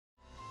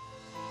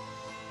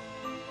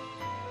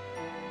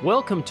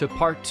Welcome to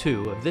part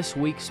 2 of this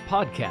week's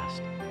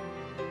podcast.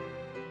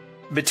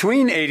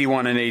 Between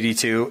 81 and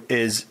 82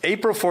 is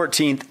April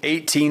 14th,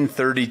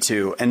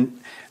 1832.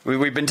 And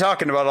we've been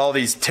talking about all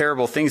these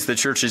terrible things the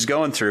church is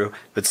going through,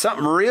 but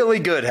something really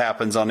good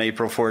happens on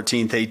April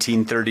 14th,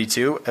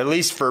 1832, at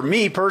least for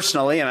me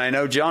personally, and I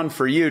know, John,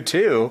 for you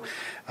too.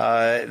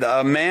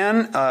 A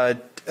man,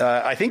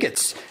 I think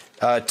it's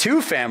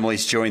two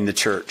families joined the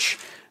church,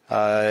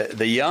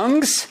 the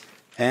Youngs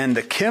and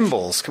the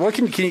Kimballs.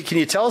 Can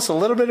you tell us a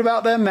little bit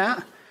about them,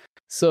 Matt?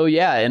 So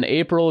yeah, in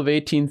April of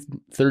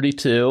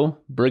 1832,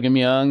 Brigham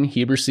Young,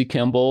 Heber C.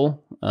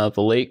 Kimball,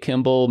 the late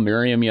Kimball,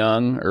 Miriam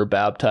Young are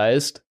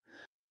baptized.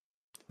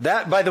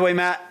 That, by the way,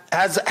 Matt,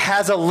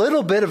 has a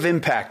little bit of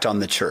impact on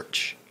the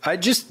church.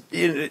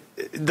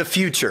 The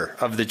future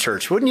of the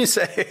church, wouldn't you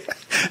say?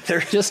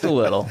 Just a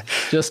little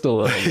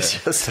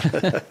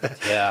bit.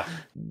 Yeah.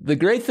 The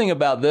great thing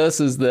about this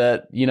is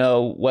that,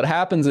 what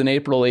happens in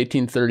April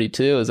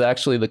 1832 is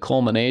actually the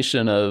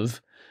culmination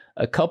of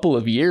a couple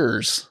of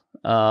years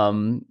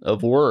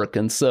of work.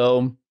 And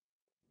so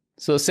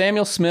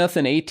Samuel Smith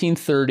in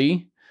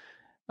 1830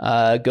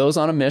 goes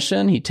on a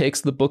mission. He takes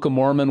the Book of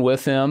Mormon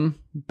with him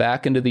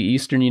back into the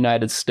eastern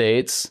United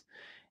States,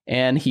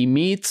 and he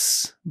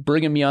meets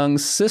Brigham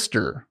Young's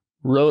sister,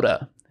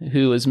 Rhoda,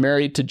 who is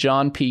married to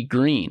John P.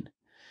 Green.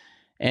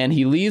 And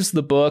he leaves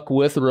the book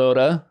with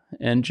Rhoda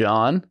and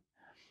John,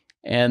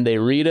 and they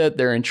read it,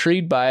 they're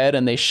intrigued by it,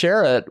 and they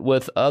share it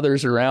with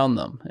others around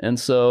them. And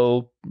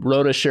so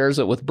Rhoda shares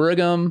it with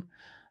Brigham.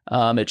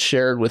 It's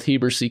shared with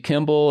Heber C.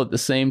 Kimball at the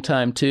same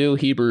time, too.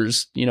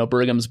 Heber's,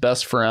 Brigham's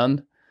best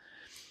friend.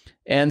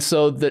 And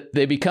so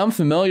they become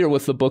familiar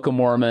with the Book of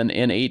Mormon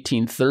in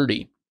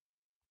 1830.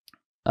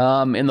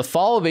 In the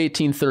fall of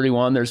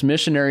 1831, there's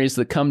missionaries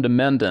that come to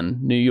Mendon,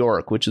 New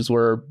York, which is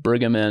where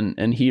Brigham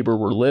and Heber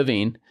were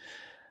living.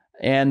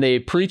 And they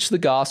preach the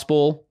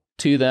gospel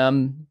to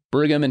them.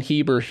 Brigham and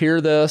Heber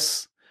hear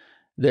this.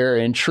 They're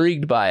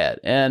intrigued by it.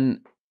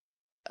 And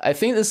I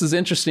think this is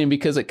interesting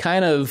because it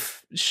kind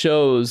of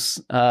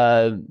shows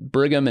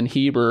Brigham and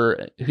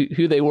Heber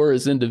who they were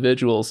as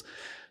individuals.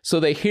 So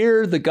they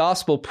hear the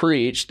gospel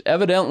preached.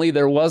 Evidently,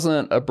 there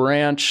wasn't a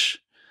branch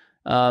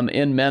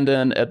in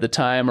Mendon at the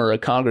time or a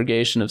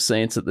congregation of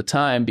saints at the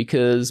time,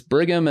 because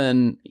Brigham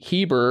and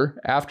Heber,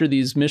 after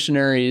these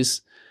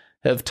missionaries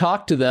have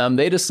talked to them,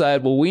 they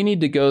decide, well, we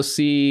need to go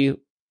see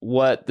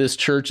what this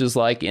church is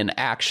like in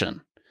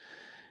action.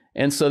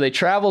 And so they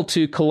travel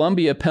to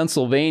Columbia,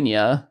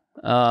 Pennsylvania,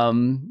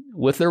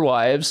 with their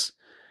wives,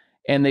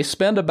 and they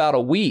spend about a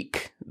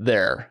week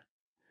there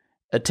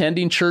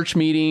attending church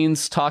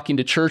meetings, talking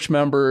to church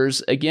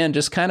members, again,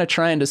 just kind of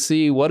trying to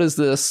see what does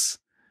this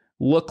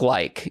look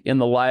like in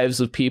the lives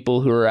of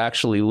people who are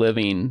actually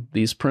living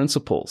these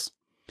principles.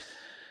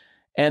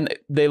 And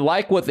they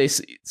like what they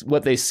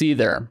see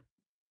there.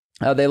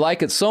 They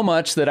like it so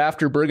much that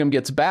after Brigham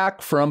gets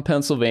back from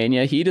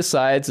Pennsylvania, he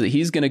decides that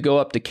he's going to go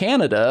up to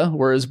Canada,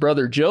 where his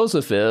brother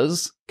Joseph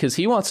is, because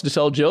he wants to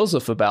tell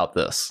Joseph about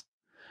this.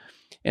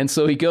 And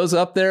so he goes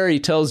up there, he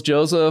tells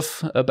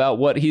Joseph about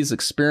what he's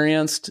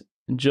experienced.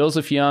 And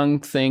Joseph Young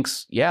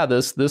thinks, yeah,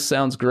 this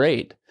sounds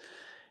great.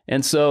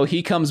 And so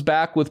he comes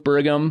back with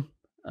Brigham.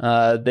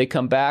 They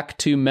come back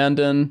to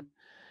Mendon.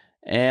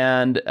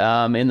 And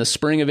in the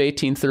spring of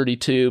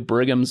 1832,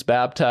 Brigham's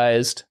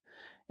baptized.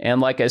 And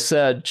like I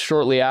said,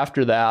 shortly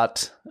after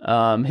that,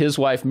 his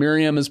wife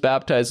Miriam is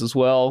baptized as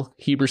well.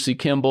 Heber C.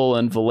 Kimball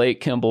and the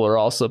late Kimball are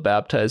also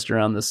baptized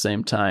around the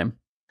same time.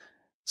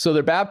 So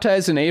they're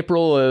baptized in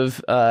April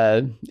of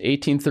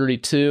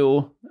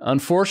 1832.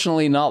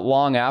 Unfortunately, not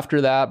long after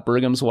that,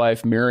 Brigham's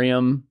wife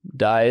Miriam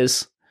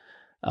dies,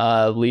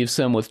 leaves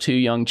him with two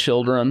young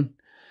children.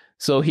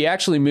 So he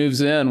actually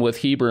moves in with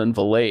Heber and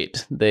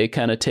Valete. They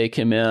kind of take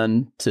him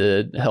in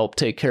to help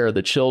take care of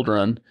the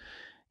children.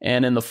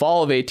 And in the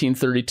fall of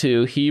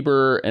 1832,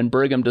 Heber and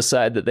Brigham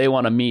decide that they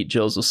want to meet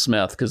Joseph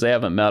Smith because they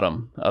haven't met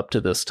him up to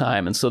this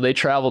time. And so they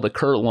travel to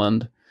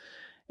Kirtland.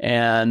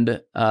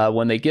 And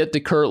when they get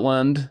to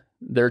Kirtland,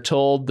 they're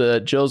told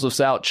that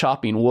Joseph's out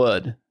chopping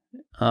wood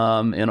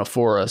in a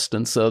forest.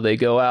 And so they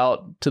go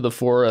out to the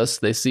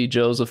forest. They see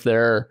Joseph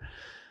there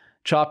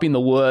chopping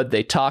the wood.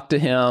 They talk to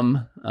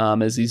him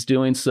as he's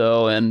doing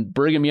so. And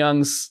Brigham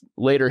Young's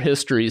later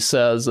history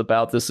says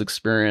about this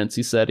experience,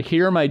 he said,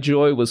 "Here my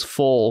joy was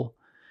full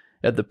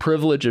at the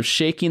privilege of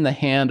shaking the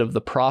hand of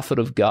the prophet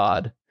of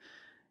God.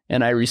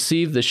 And I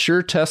received the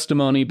sure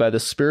testimony by the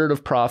spirit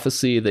of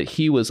prophecy that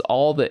he was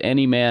all that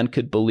any man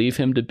could believe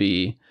him to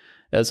be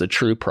as a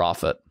true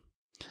prophet."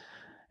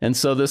 And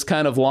so this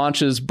kind of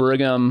launches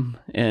Brigham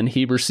and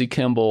Heber C.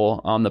 Kimball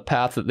on the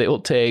path that they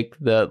will take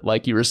that,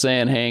 like you were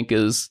saying, Hank,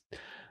 is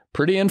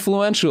pretty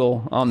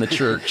influential on the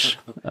church.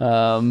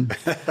 Heber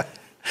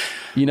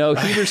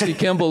C.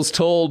 Kimball's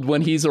told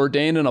when he's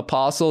ordained an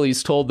apostle,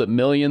 he's told that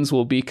millions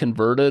will be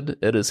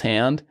converted at his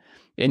hand.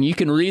 And you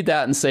can read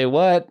that and say,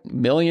 what?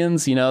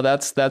 Millions?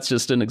 That's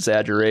just an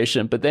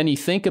exaggeration. But then you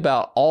think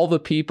about all the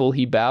people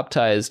he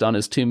baptized on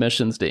his two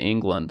missions to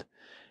England,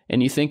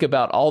 and you think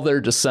about all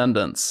their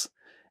descendants.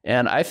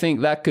 And I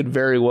think that could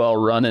very well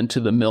run into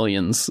the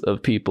millions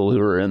of people who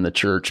are in the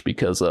church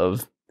because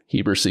of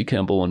Heber C.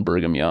 Kimball and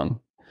Brigham Young.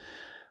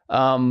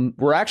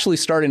 We're actually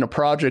starting a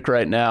project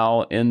right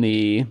now in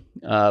the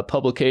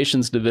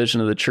publications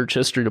division of the church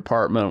history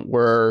department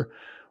where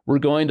we're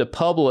going to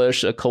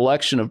publish a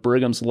collection of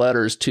Brigham's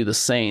letters to the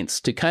saints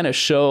to kind of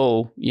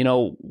show,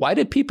 why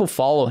did people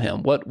follow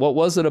him? What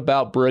was it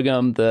about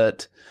Brigham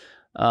that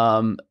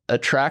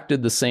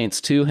attracted the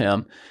saints to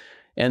him?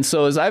 And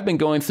so as I've been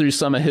going through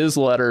some of his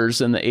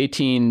letters in the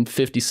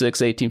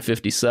 1856,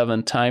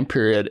 1857 time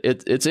period,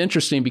 it's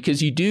interesting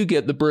because you do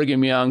get the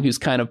Brigham Young who's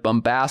kind of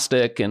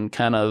bombastic and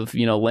kind of,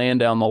 laying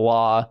down the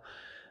law.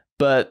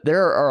 But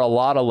there are a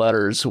lot of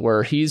letters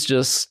where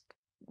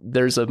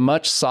there's a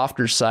much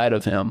softer side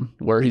of him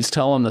where he's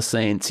telling the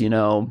saints,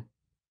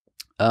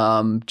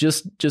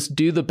 just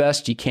do the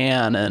best you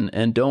can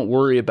and don't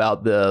worry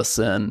about this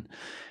and,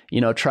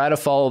 try to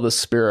follow the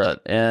Spirit.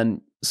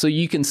 And so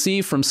you can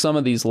see from some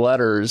of these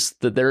letters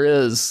that there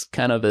is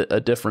kind of a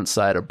different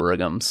side of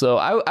Brigham. So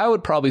I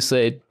would probably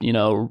say,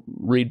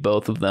 read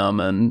both of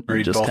them and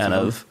just kind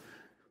of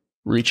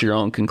reach your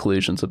own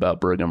conclusions about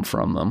Brigham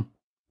from them.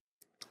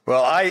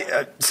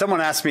 Well,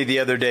 someone asked me the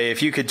other day,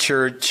 if you could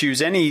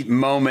choose any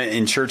moment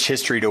in church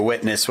history to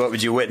witness, what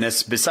would you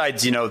witness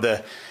besides,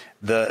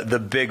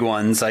 the big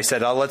ones? I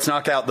said, let's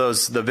knock out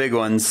the big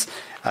ones.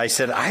 I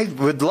said, I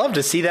would love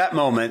to see that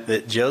moment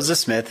that Joseph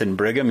Smith and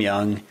Brigham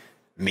Young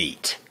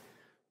meet,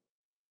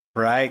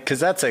 right? Because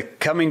that's a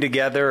coming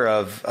together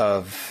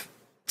of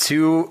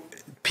two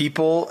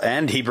people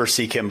and Heber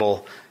C.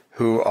 Kimball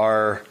who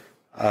are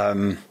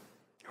going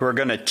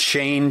to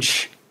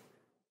change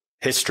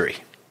history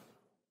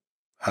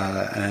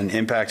and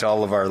impact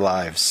all of our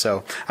lives.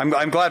 So I'm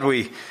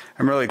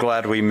really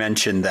glad we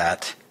mentioned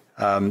that.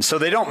 So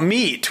they don't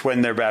meet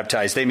when they're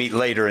baptized; they meet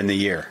later in the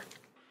year.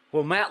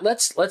 Well, Matt,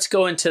 let's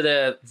go into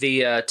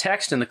the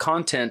text and the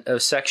content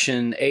of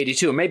section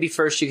 82. Or maybe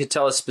first you could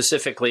tell us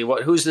specifically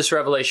who's this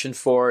revelation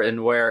for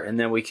and where, and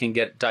then we can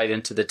dive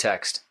into the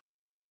text.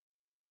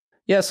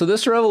 Yeah, so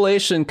this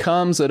revelation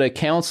comes at a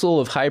council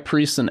of high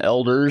priests and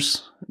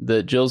elders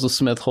that Joseph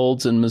Smith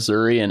holds in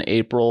Missouri in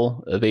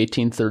April of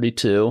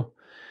 1832.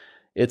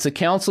 It's a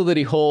council that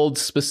he holds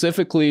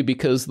specifically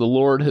because the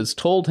Lord has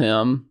told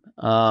him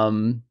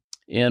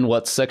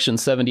in section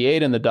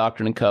 78 in the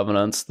Doctrine and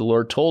Covenants, the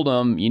Lord told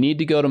him, you need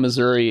to go to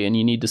Missouri and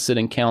you need to sit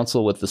in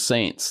council with the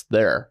saints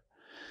there.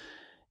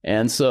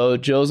 And so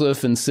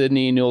Joseph and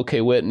Sidney, Newell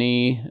K.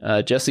 Whitney,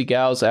 Jesse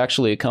Gowes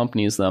actually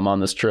accompanies them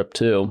on this trip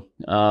too.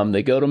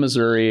 They go to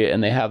Missouri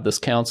and they have this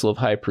council of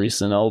high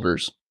priests and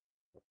elders.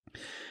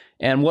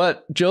 And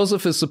what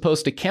Joseph is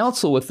supposed to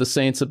counsel with the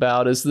saints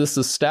about is this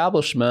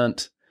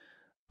establishment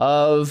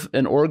of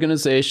an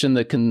organization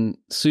that can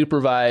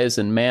supervise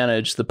and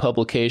manage the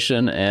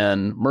publication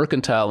and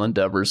mercantile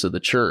endeavors of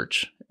the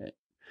church.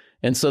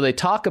 And so they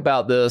talk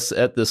about this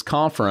at this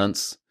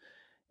conference,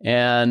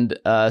 and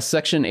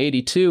Section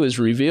 82 is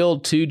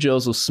revealed to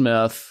Joseph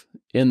Smith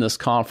in this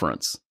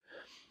conference.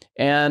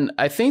 And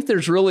I think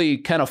there's really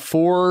kind of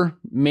four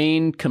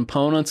main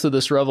components of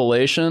this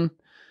revelation.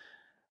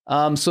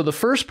 So the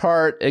first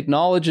part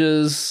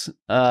acknowledges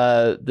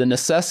the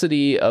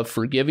necessity of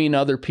forgiving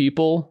other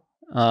people,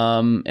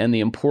 and the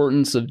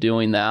importance of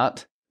doing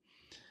that.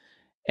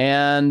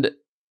 And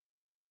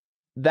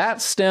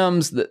that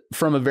stems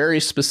from a very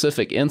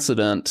specific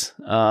incident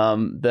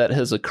that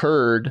has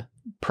occurred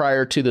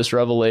prior to this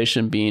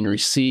revelation being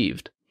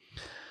received.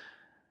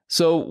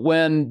 So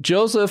when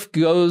Joseph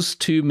goes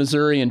to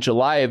Missouri in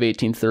July of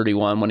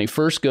 1831, when he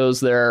first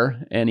goes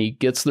there and he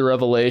gets the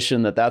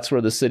revelation that that's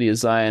where the city of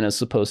Zion is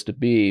supposed to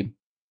be,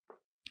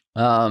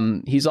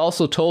 he's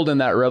also told in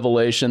that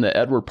revelation that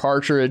Edward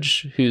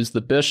Partridge, who's the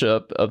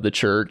bishop of the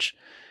church,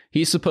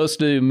 he's supposed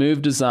to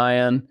move to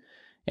Zion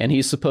and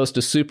he's supposed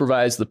to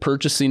supervise the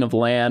purchasing of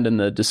land and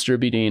the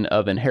distributing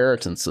of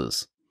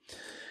inheritances.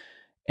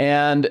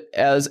 And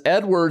as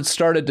Edward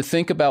started to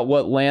think about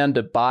what land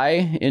to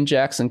buy in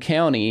Jackson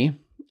County,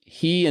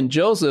 he and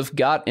Joseph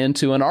got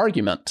into an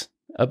argument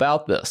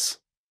about this.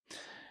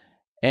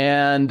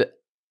 And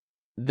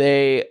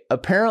they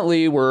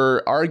apparently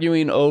were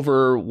arguing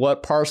over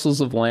what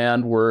parcels of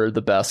land were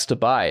the best to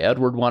buy.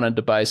 Edward wanted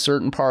to buy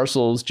certain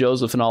parcels.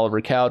 Joseph and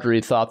Oliver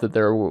Cowdery thought that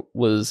there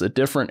was a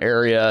different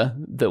area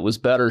that was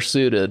better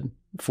suited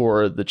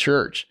for the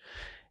church.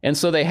 And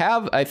so they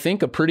have, I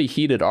think, a pretty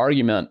heated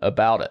argument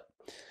about it.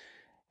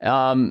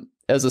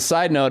 As a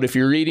side note, if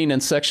you're reading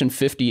in section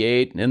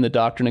 58 in the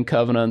Doctrine and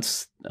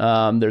Covenants,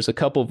 there's a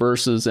couple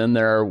verses in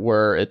there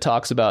where it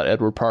talks about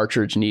Edward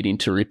Partridge needing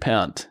to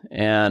repent.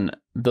 And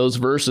those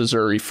verses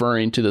are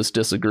referring to this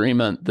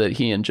disagreement that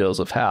he and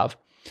Joseph have.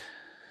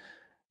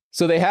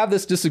 So they have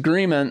this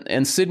disagreement,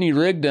 and Sidney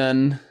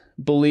Rigdon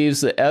believes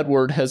that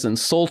Edward has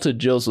insulted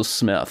Joseph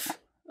Smith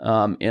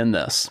in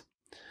this.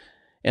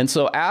 And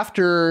so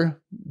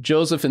after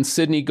Joseph and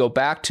Sidney go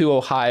back to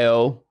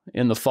Ohio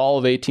in the fall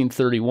of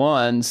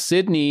 1831,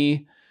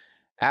 Sidney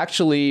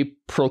actually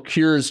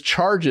procures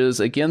charges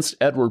against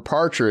Edward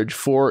Partridge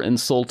for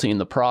insulting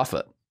the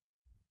prophet.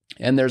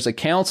 And there's a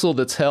council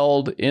that's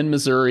held in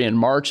Missouri in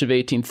March of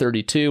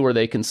 1832 where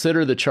they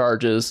consider the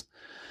charges.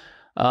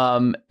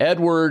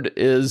 Edward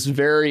is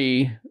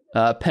very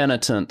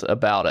penitent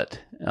about it.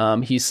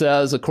 He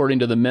says, according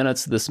to the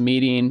minutes of this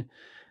meeting,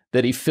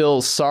 that he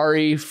feels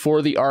sorry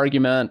for the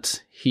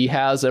argument he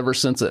has ever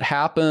since it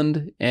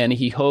happened, and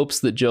he hopes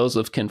that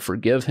Joseph can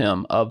forgive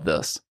him of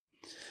this.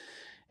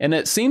 And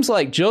it seems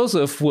like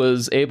Joseph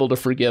was able to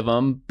forgive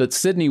him, but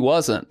Sidney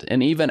wasn't.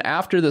 And even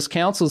after this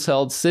council's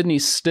held, Sidney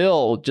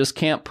still just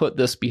can't put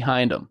this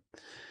behind him.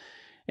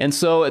 And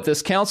so at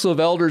this council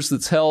of elders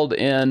that's held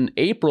in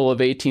April of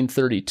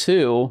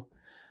 1832,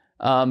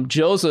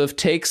 Joseph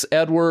takes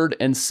Edward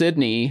and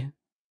Sidney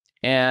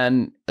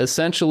and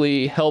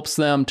essentially helps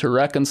them to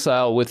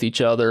reconcile with each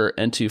other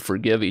and to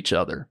forgive each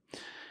other.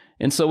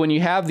 And so when you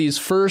have these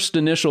first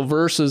initial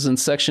verses in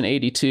section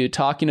 82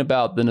 talking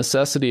about the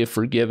necessity of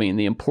forgiving,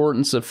 the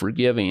importance of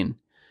forgiving,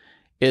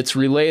 it's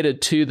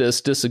related to this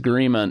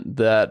disagreement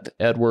that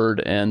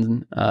Edward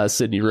and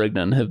Sidney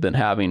Rigdon have been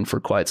having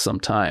for quite some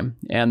time,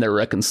 and their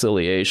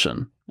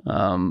reconciliation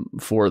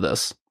for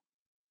this.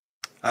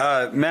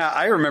 Matt,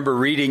 I remember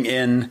reading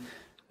in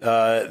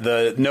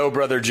the No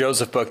Brother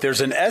Joseph book,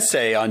 there's an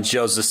essay on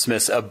Joseph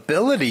Smith's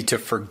ability to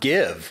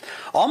forgive,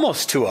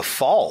 almost to a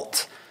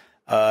fault.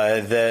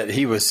 That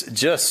he was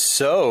just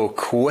so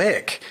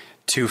quick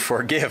to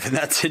forgive. And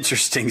that's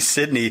interesting.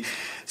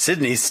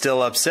 Sidney's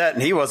still upset,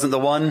 and he wasn't the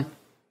one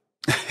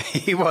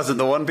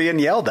being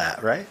yelled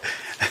at, right?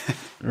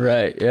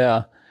 Right.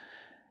 Yeah.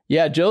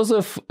 Yeah.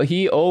 Joseph,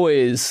 he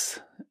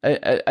always,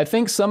 I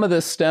think some of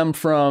this stemmed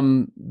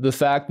from the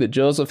fact that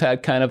Joseph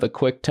had kind of a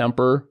quick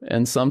temper,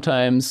 and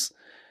sometimes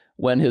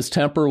when his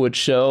temper would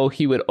show,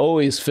 he would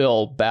always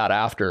feel bad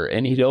after,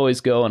 and he'd always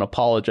go and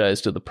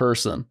apologize to the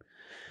person.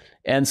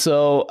 And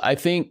so I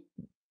think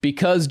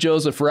because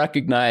Joseph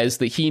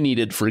recognized that he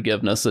needed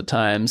forgiveness at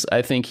times,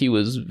 I think he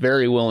was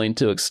very willing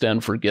to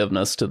extend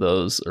forgiveness to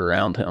those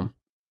around him.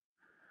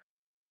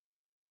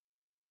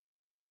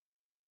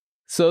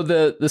 So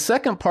the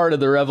second part of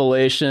the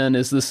revelation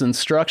is this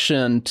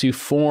instruction to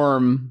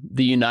form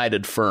the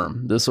united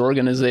firm, this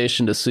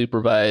organization to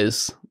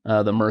supervise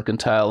the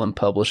mercantile and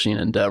publishing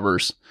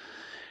endeavors.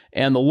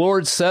 And the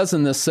Lord says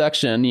in this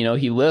section,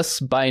 he lists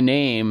by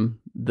name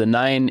the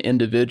 9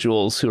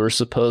 individuals who are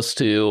supposed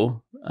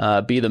to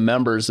be the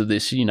members of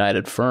this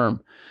united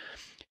firm.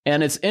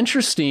 And it's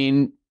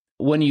interesting,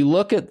 when you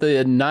look at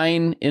the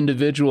 9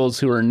 individuals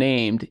who are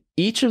named,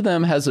 each of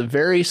them has a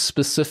very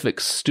specific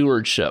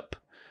stewardship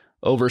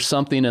over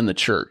something in the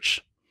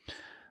church.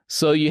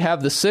 So you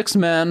have the 6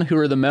 men who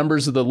are the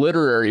members of the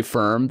literary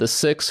firm, the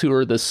 6 who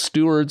are the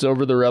stewards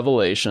over the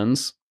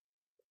revelations.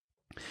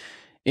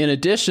 In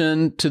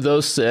addition to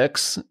those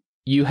 6,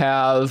 you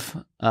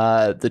have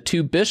the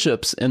 2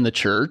 bishops in the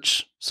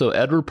church, so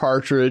Edward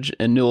Partridge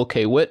and Newell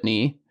K.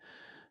 Whitney,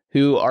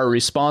 who are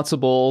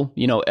responsible,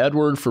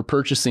 Edward for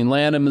purchasing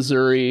land in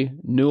Missouri,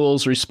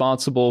 Newell's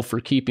responsible for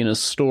keeping a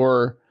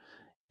store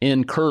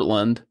in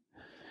Kirtland.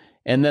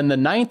 And then the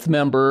 9th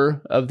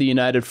member of the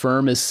united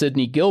firm is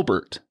Sidney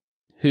Gilbert,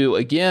 who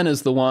again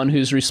is the one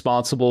who's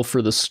responsible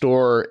for the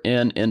store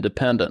in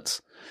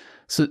Independence.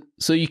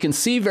 So you can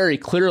see very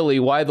clearly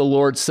why the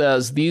Lord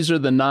says these are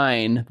the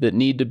 9 that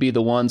need to be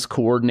the ones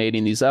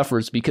coordinating these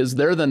efforts, because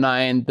they're the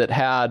 9 that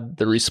had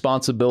the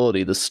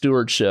responsibility, the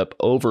stewardship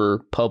over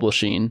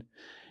publishing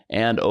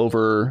and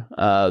over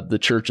the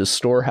church's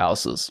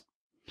storehouses.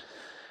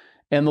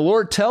 And the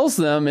Lord tells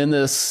them in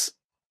this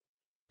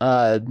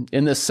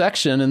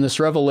section, in this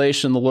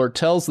revelation, the Lord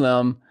tells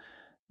them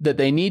that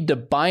they need to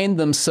bind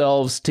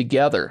themselves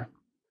together.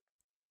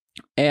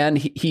 And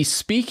he's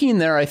speaking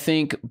there, I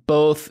think,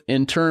 both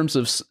in terms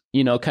of,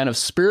 kind of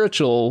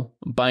spiritual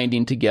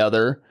binding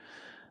together,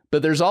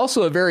 but there's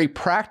also a very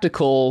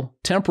practical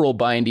temporal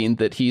binding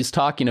that he's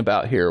talking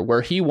about here,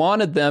 where he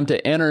wanted them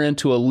to enter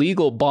into a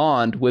legal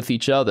bond with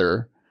each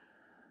other,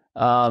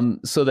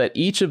 so that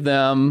each of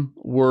them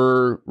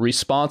were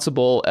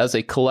responsible as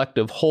a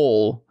collective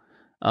whole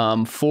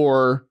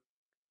for,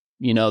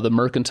 the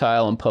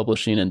mercantile and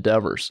publishing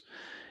endeavors.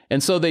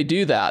 And so they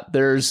do that.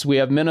 We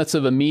have minutes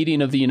of a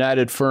meeting of the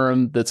united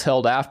firm that's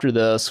held after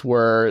this,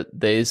 where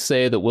they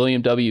say that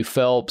William W.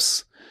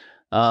 Phelps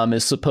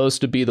is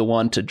supposed to be the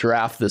one to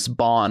draft this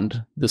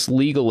bond, this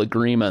legal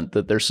agreement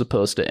that they're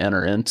supposed to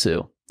enter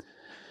into.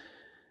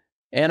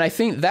 And I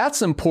think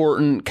that's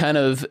important kind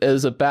of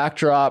as a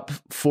backdrop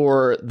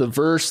for the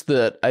verse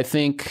that I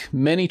think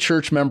many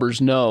church members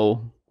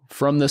know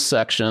from this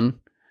section.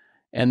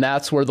 And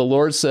that's where the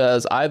Lord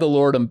says, I, the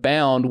Lord, am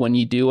bound when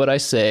ye do what I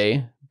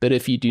say, but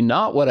if ye do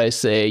not what I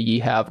say, ye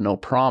have no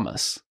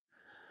promise.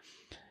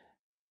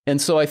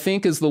 And so I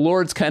think as the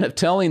Lord's kind of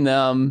telling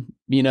them,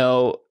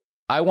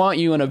 I want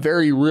you in a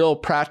very real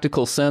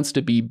practical sense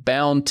to be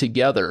bound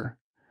together.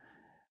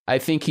 I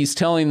think he's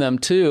telling them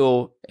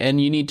too,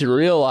 and you need to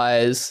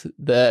realize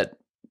that,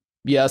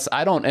 yes,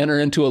 I don't enter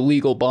into a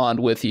legal bond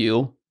with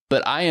you,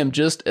 but I am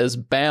just as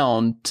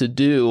bound to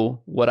do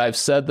what I've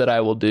said that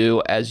I will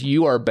do as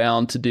you are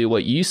bound to do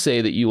what you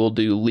say that you will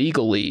do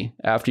legally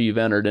after you've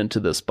entered into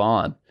this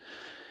bond.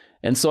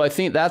 And so I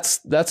think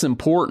that's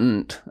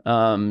important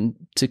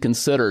to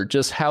consider,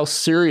 just how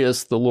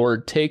serious the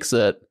Lord takes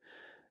it,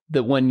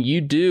 that when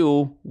you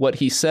do what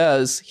he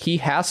says, he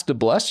has to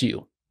bless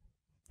you.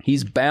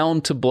 He's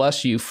bound to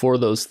bless you for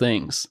those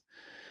things.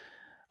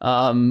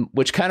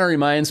 Which kind of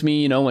reminds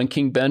me, when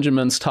King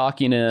Benjamin's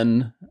talking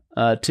to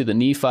the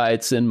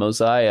Nephites in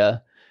Mosiah,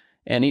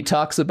 and he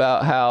talks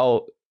about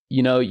how,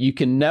 you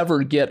can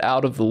never get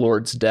out of the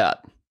Lord's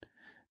debt,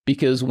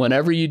 because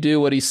whenever you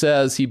do what he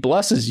says, he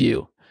blesses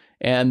you.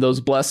 And those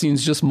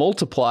blessings just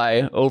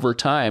multiply over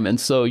time. And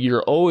so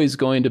you're always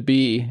going to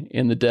be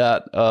in the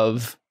debt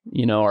of,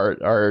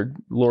 our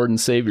Lord and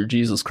Savior,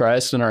 Jesus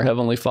Christ, and our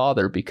Heavenly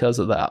Father because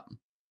of that.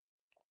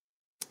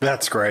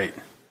 That's great.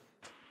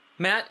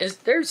 Matt,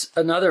 there's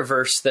another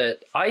verse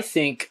that I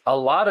think a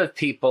lot of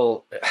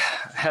people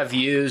have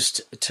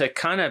used to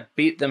kind of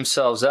beat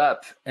themselves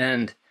up,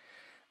 and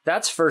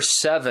that's verse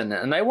 7.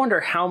 And I wonder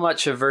how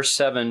much of verse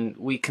 7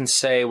 we can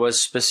say was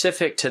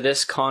specific to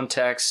this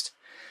context.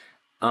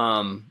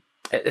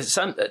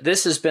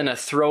 This has been a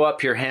throw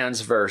up your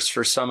hands verse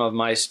for some of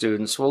my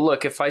students. Well,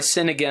 look, if I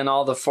sin again,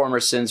 all the former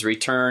sins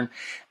return,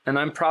 and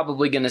I'm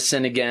probably going to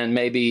sin again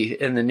maybe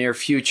in the near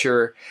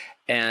future.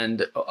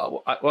 And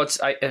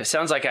it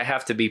sounds like I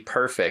have to be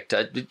perfect.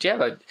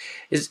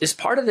 Is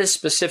part of this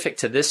specific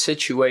to this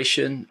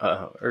situation,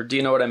 or do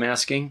you know what I'm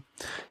asking?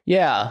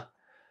 Yeah.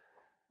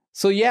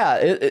 So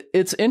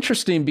it's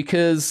interesting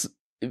because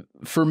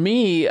for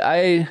me,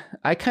 I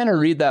kind of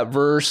read that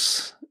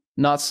verse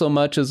not so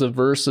much as a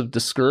verse of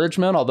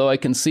discouragement, although I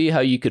can see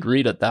how you could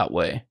read it that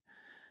way,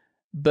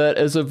 but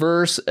as a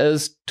verse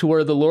as to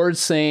where the Lord's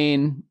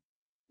saying,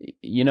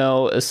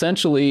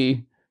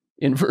 essentially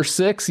in verse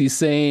 6, he's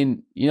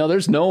saying,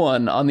 there's no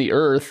one on the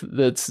earth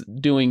that's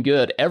doing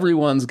good.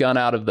 Everyone's gone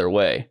out of their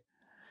way.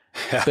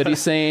 But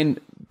he's saying,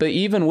 but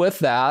even with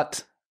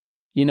that,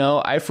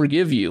 I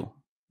forgive you.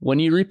 When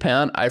you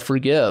repent, I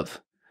forgive.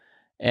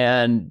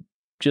 And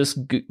just,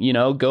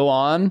 go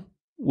on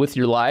with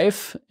your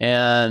life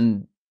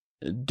and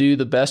do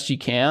the best you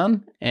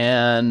can.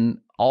 And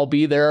I'll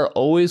be there,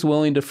 always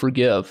willing to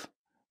forgive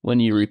when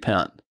you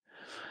repent.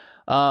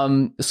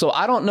 So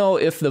I don't know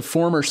if the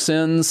former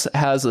sins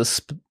has a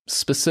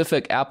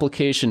specific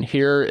application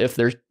here. If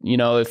there's,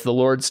 if the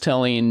Lord's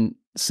telling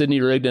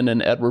Sidney, Rigdon,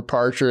 and Edward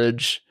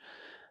Partridge,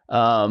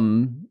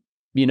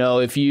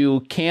 if you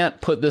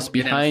can't put this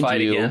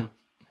behind you, again.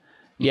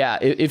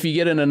 If you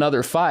get in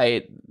another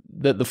fight,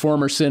 that the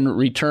former sin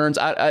returns.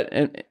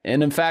 And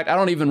in fact, I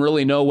don't even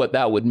really know what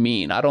that would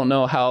mean. I don't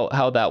know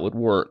how that would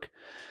work.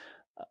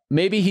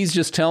 Maybe he's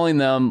just telling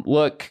them,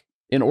 look,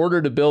 in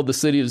order to build the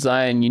city of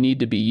Zion, you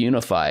need to be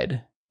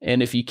unified.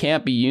 And if you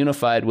can't be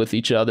unified with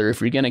each other,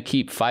 if you're going to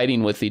keep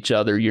fighting with each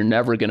other, you're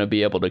never going to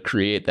be able to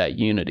create that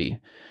unity.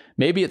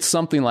 Maybe it's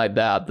something like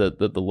that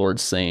the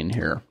Lord's saying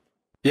here.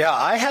 Yeah,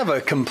 I have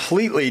a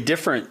completely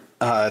different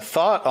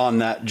thought on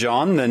that,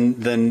 John,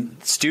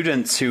 than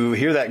students who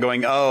hear that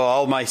going, "Oh,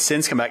 all my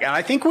sins come back." And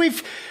I think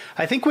we've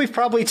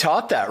probably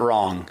taught that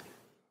wrong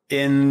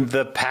in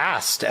the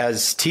past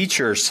as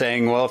teachers,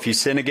 saying, well, if you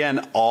sin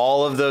again,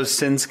 all of those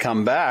sins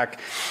come back.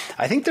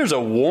 I think there's a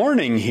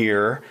warning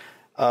here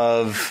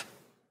of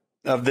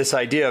this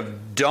idea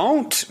of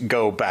don't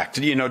go back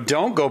to,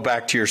 don't go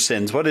back to your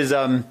sins. What does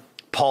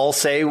Paul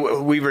say?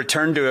 We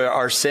return to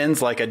our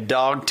sins like a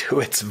dog to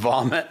its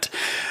vomit.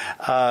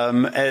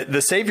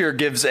 The Savior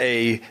gives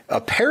a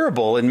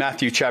parable in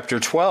Matthew chapter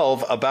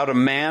 12 about a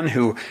man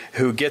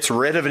who gets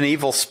rid of an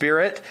evil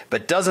spirit,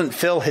 but doesn't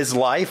fill his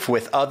life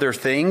with other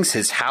things,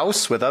 his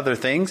house with other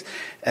things,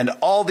 and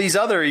all these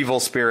other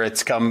evil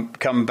spirits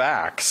come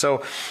back.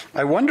 So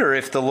I wonder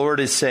if the Lord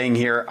is saying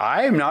here,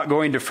 I am not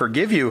going to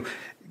forgive you.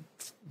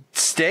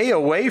 Stay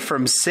away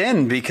from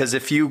sin, because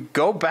if you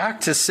go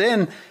back to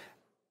sin,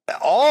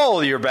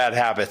 all your bad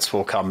habits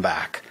will come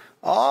back.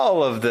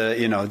 All of the,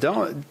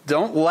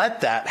 don't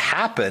let that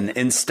happen,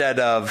 instead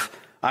of,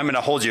 I'm going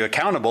to hold you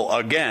accountable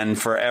again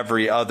for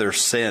every other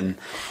sin.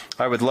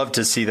 I would love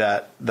to see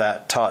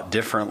that taught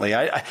differently.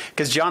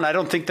 Because John, I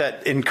don't think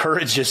that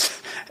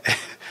encourages,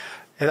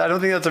 I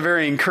don't think that's a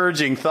very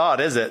encouraging thought,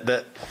 is it?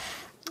 That,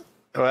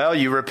 well,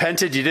 you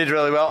repented, you did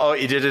really well. Oh,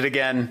 you did it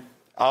again.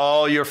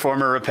 All your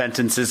former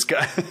repentance is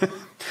gone.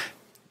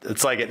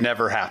 It's like it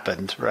never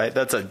happened, right?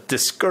 That's a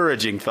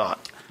discouraging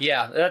thought.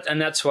 Yeah, and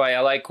that's why I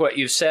like what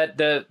you said.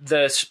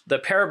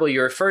 The parable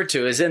you referred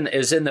to is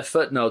in the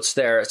footnotes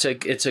there.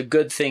 It's a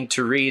good thing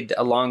to read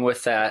along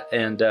with that.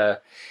 And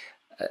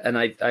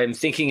I'm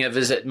thinking of,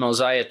 is it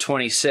Mosiah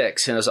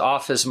 26? And as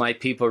oft as my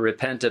people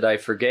repented, I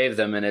forgave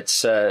them. And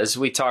it's as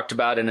we talked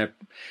about in a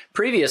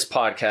previous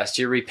podcast,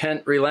 you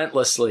repent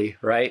relentlessly,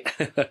 right?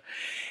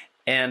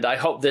 And I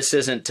hope this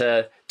isn't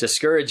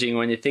discouraging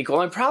when you think,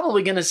 well, I'm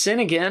probably going to sin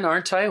again,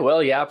 aren't I?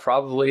 Well, yeah,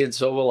 probably, and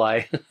so will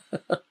I.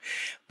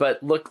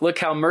 But look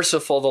how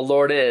merciful the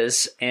Lord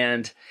is.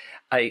 And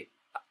I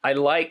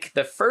like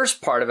the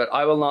first part of it.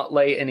 I will not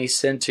lay any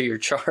sin to your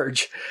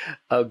charge.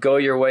 Go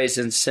your ways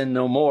and sin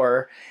no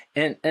more.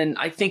 And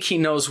I think he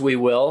knows we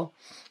will.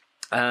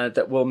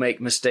 that we'll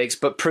make mistakes,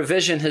 but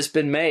provision has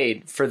been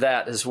made for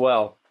that as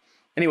well.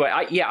 Anyway,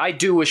 I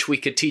do wish we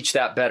could teach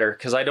that better,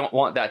 because I don't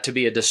want that to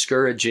be a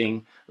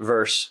discouraging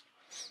verse.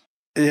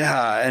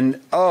 Yeah, and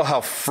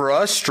how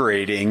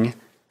frustrating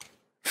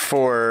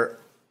for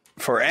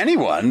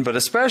anyone, but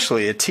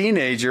especially a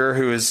teenager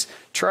who is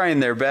trying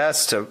their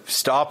best to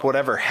stop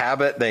whatever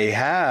habit they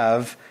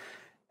have.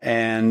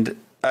 And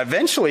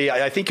eventually,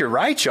 I think you're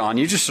right, John.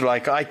 You just are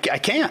like, I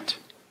can't.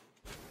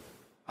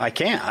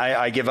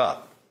 I give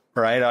up,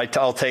 right?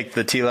 I'll take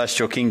the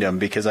telestial kingdom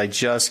because I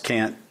just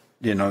can't,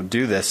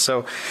 do this.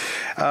 So,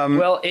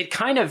 well, it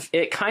kind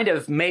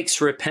of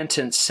makes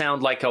repentance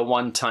sound like a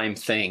one-time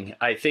thing.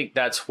 I think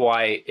that's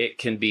why it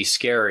can be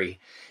scary.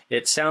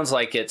 It sounds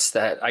like it's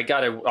that I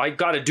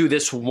gotta do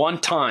this one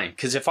time,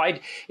 because if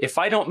I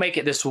don't make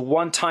it this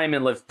one time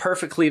and live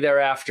perfectly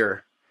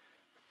thereafter,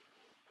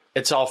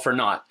 it's all for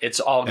naught.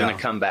 It's all going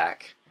to come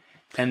back,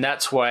 and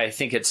that's why I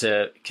think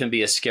can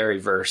be a scary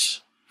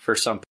verse for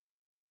some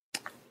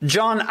people.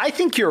 John, I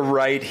think you're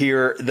right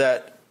here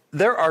that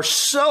there are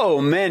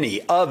so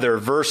many other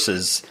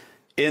verses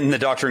in the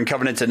Doctrine and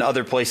Covenants and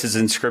other places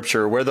in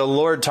Scripture where the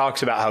Lord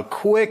talks about how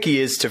quick He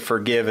is to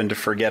forgive and to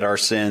forget our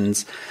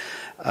sins.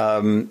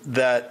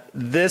 That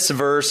this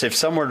verse, if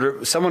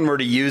someone were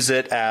to use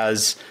it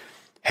as,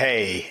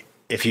 hey,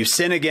 if you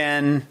sin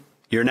again,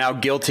 you're now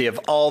guilty of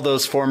all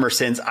those former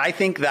sins, I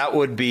think that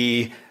would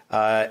be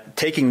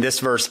taking this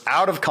verse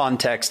out of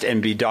context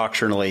and be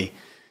doctrinally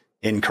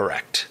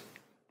incorrect.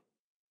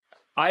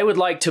 I would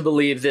like to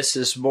believe this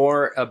is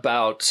more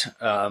about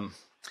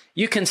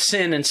you can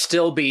sin and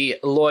still be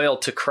loyal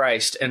to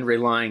Christ and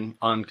relying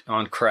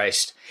on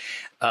Christ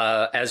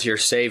as your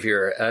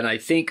Savior. And I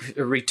think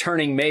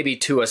returning maybe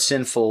to a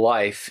sinful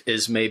life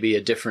is maybe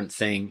a different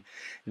thing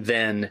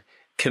than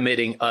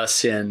committing a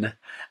sin.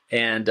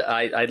 And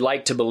I'd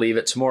like to believe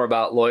it's more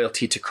about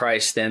loyalty to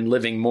Christ than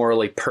living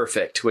morally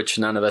perfect, which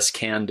none of us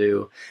can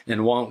do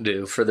and won't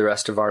do for the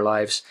rest of our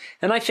lives.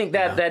 And I think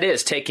that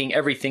is taking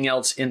everything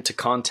else into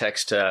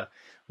context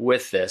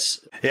with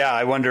this. Yeah,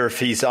 I wonder if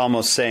he's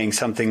almost saying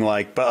something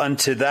like, but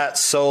unto that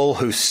soul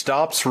who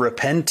stops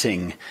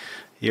repenting,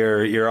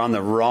 you're on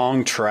the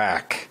wrong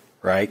track,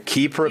 right?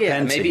 Keep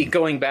repenting. Yeah, maybe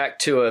going back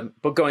to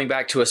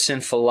a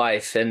sinful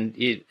life, and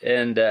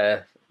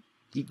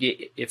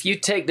if you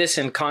take this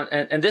and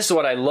this is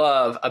what I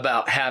love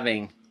about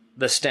having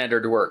the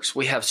standard works.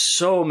 We have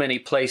so many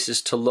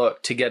places to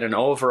look to get an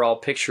overall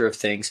picture of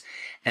things,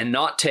 and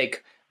not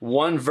take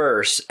one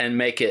verse and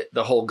make it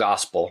the whole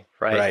gospel,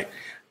 right? Right.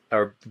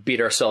 Or beat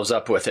ourselves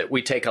up with it.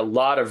 We take a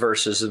lot of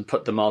verses and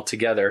put them all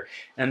together.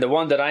 And the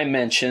one that I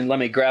mentioned, let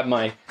me grab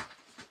my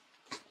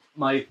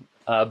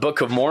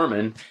Book of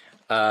Mormon,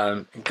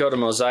 go to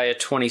Mosiah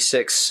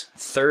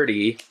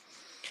 26:30,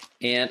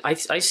 and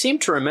I seem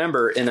to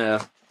remember in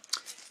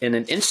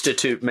an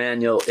Institute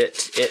manual,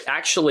 it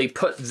actually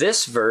put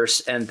this verse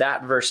and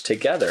that verse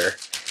together,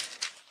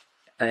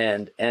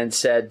 and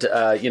said,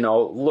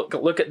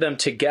 look at them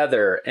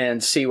together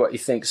and see what you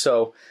think.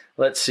 So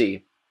let's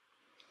see.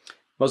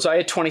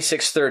 Mosiah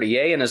 26:30,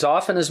 yea, and as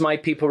often as my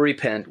people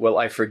repent, will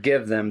I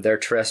forgive them their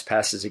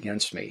trespasses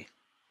against me.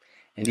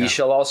 And ye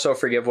shall also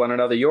forgive one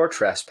another your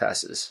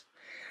trespasses.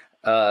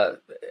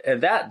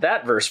 And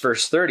that verse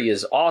 30,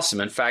 is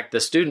awesome. In fact, the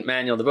student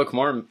manual, the Book of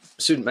Mormon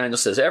student manual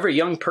says every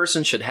young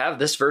person should have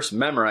this verse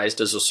memorized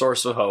as a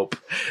source of hope.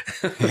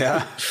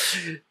 Yeah.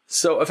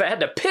 So if I had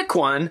to pick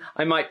one,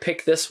 I might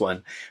pick this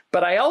one.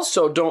 But I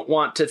also don't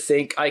want to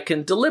think I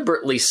can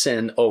deliberately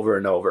sin over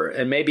and over.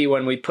 And maybe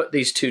when we put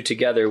these two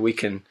together, we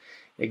can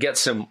get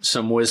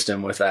some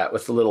wisdom with that,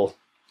 with a little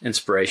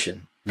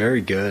inspiration.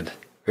 Very good.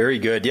 Very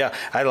good. Yeah,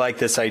 I like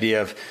this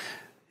idea of,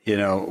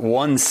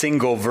 one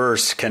single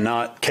verse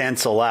cannot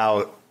cancel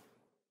out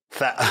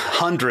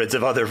hundreds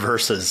of other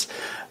verses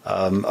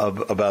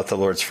about the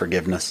Lord's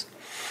forgiveness.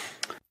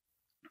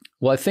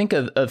 Well, I think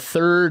a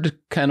third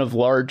kind of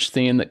large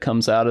theme that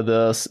comes out of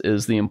this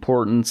is the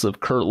importance of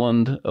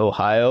Kirtland,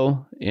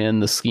 Ohio,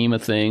 in the scheme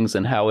of things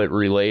and how it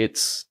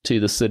relates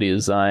to the city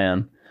of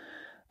Zion.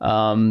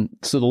 So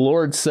the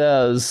Lord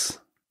says,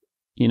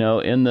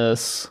 in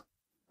this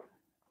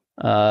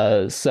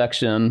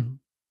section,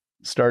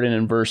 starting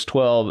in verse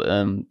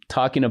 12,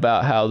 talking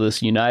about how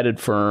this united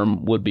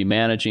firm would be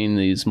managing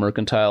these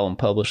mercantile and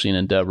publishing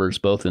endeavors,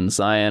 both in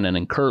Zion and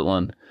in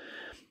Kirtland.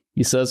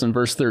 He says in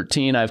verse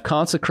 13, I've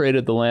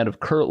consecrated the land of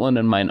Kirtland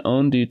in mine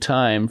own due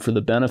time for the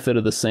benefit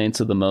of the saints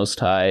of the Most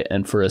High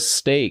and for a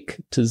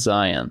stake to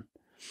Zion.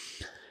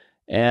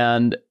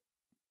 And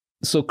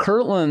so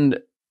Kirtland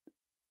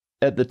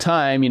at the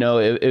time,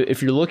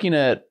 if you're looking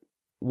at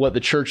what the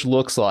church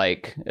looks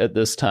like at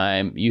this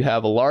time, you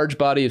have a large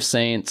body of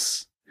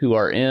saints who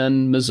are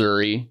in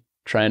Missouri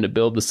trying to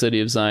build the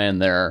city of Zion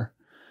there.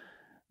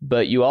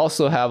 But you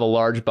also have a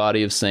large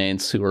body of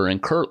saints who are in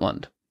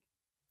Kirtland.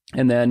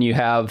 And then you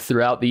have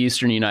throughout the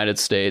eastern United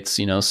States,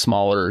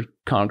 smaller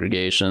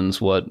congregations,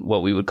 what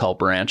we would call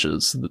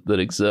branches that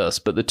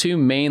exist. But the two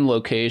main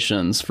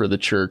locations for the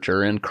church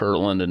are in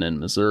Kirtland and in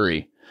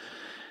Missouri.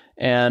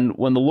 And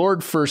when the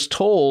Lord first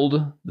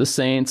told the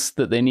saints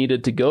that they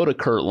needed to go to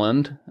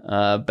Kirtland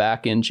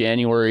back in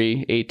January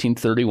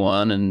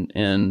 1831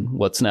 in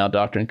what's now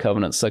Doctrine and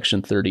Covenants,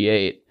 section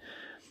 38,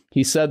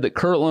 he said that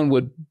Kirtland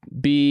would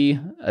be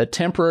a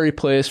temporary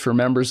place for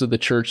members of the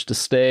church to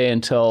stay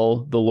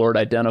until the Lord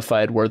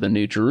identified where the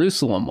New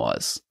Jerusalem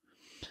was.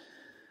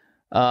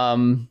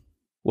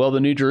 Well, the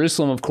New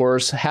Jerusalem, of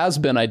course, has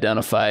been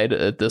identified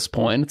at this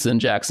point. It's in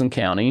Jackson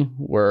County,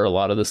 where a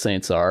lot of the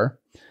saints are.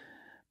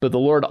 But the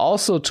Lord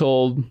also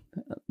told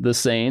the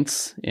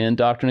saints in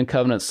Doctrine and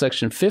Covenants,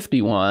 section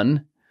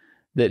 51,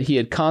 that he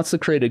had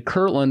consecrated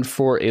Kirtland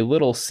for a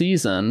little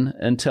season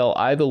until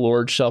I, the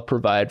Lord, shall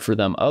provide for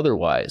them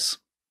otherwise.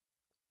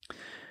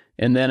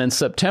 And then in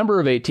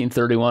September of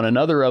 1831,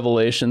 another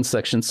revelation,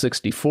 section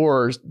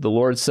 64, the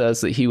Lord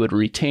says that he would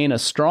retain a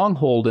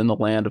stronghold in the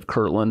land of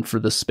Kirtland for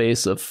the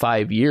space of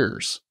 5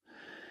 years.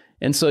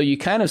 And so you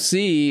kind of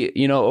see,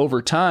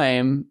 over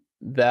time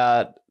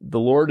that the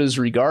Lord is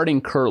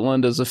regarding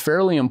Kirtland as a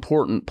fairly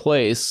important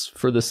place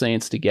for the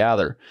saints to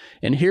gather.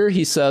 And here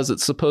he says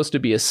it's supposed to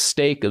be a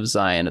stake of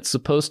Zion. It's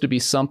supposed to be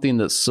something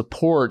that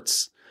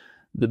supports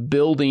the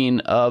building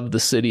of the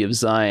city of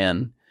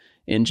Zion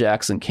in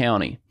Jackson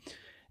County.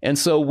 And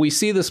so we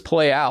see this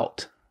play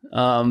out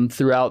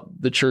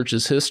throughout the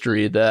church's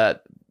history,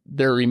 that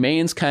there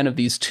remains kind of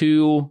these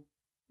two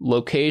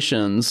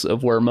locations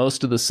of where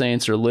most of the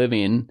saints are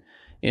living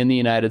in the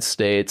United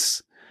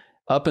States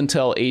up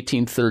until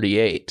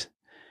 1838.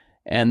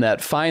 And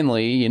that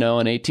finally, in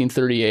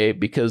 1838,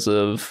 because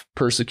of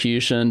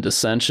persecution,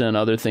 dissension,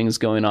 other things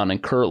going on in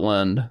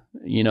Kirtland,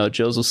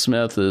 Joseph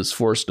Smith is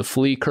forced to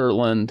flee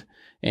Kirtland,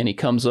 and he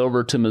comes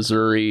over to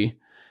Missouri.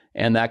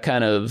 And that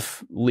kind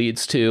of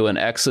leads to an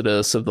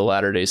exodus of the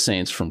Latter-day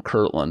Saints from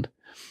Kirtland.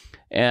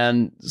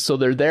 And so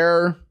they're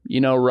there,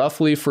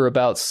 roughly for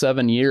about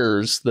 7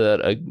 years that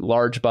a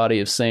large body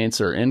of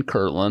saints are in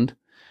Kirtland,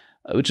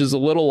 which is a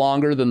little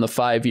longer than the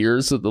 5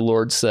 years that the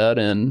Lord said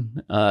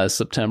in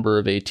September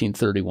of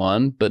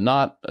 1831, but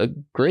not a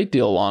great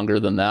deal longer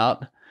than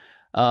that.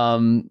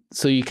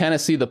 So you kind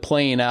of see the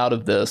playing out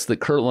of this, that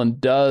Kirtland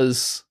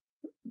does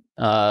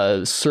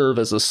serve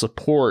as a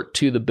support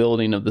to the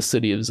building of the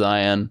city of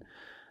Zion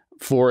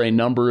for a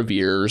number of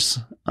years.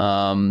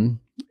 And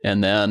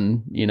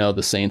then,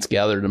 the saints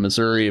gather to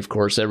Missouri. Of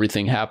course,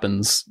 everything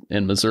happens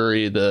in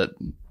Missouri that,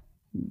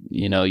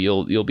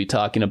 you'll be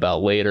talking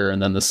about later.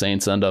 And then the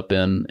saints end up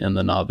in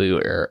the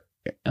Nauvoo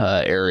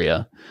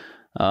area.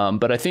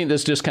 But I think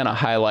this just kind of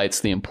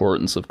highlights the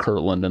importance of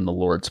Kirtland and the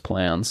Lord's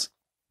plans.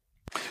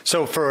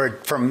 So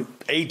from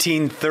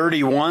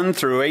 1831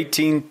 through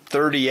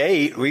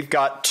 1838, we've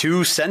got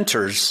two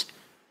centers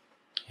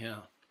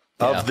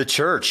of the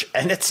church.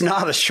 And it's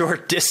not a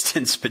short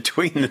distance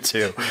between the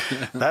two.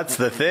 That's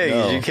the thing.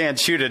 No. You can't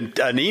shoot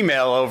an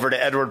email over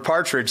to Edward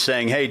Partridge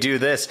saying, hey, do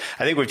this.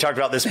 I think we've talked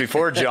about this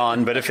before,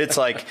 John. But if it's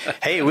like,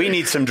 hey, we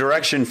need some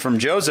direction from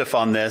Joseph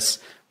on this,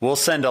 we'll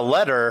send a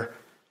letter,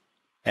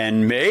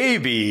 and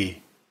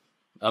maybe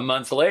a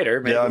month later,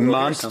 a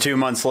month, 2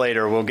 months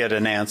later, we'll get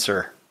an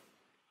answer.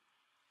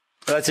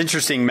 That's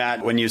interesting,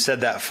 Matt, when you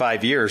said that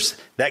 5 years,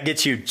 that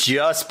gets you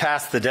just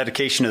past the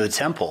dedication of the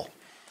temple.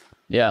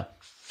 Yeah.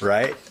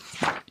 Right?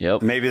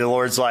 Yep. Maybe the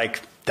Lord's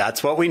like,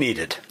 that's what we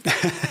needed.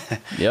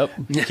 Yep.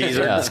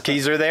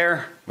 Keys are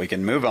there. We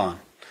can move on.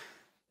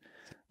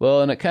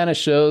 Well, and it kind of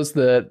shows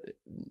that,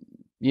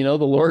 the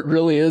Lord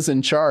really is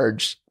in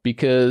charge,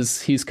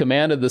 because he's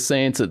commanded the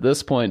saints at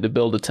this point to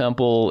build a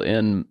temple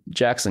in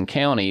Jackson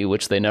County,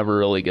 which they never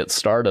really get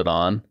started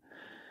on.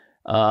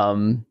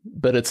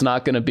 But it's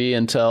not going to be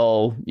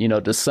until,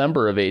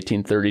 December of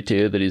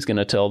 1832 that he's going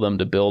to tell them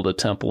to build a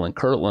temple in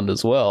Kirtland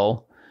as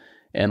well.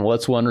 And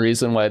what's one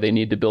reason why they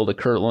need to build a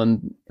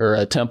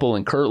temple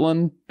in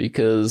Kirtland?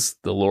 Because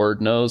the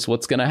Lord knows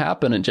what's going to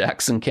happen in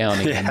Jackson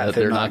County, and that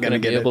they're not going to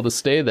be able to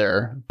stay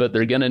there, but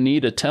they're going to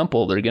need a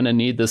temple. They're going to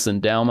need this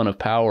endowment of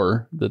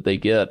power that they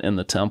get in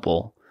the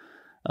temple.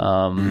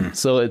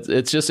 So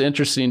it's just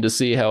interesting to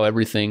see how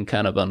everything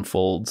kind of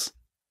unfolds.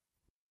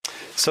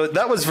 So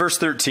that was verse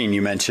 13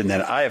 you mentioned,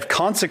 that I have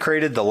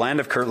consecrated the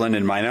land of Kirtland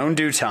in mine own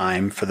due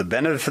time for the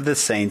benefit of the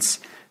saints,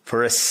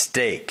 for a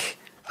stake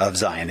of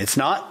Zion. It's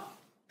not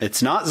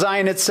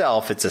Zion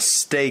itself, it's a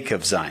stake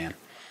of Zion.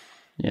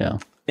 Yeah.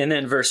 And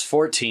then verse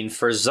 14,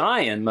 for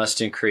Zion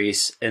must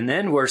increase. And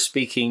then we're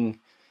speaking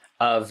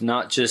of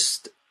not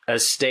just a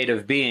state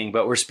of being,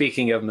 but we're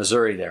speaking of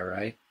Missouri there,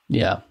 right?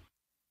 Yeah.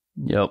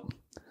 Yep.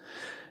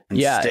 And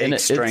stake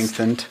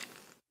strengthened.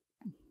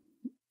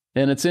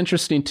 And it's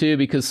interesting, too,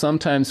 because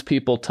sometimes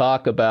people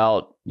talk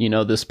about,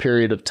 this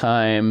period of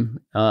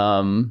time,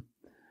 and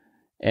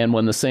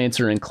when the saints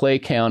are in Clay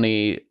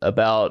County,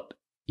 about,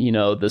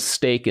 the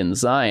stake in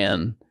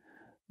Zion,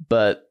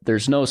 but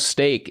there's no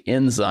stake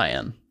in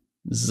Zion.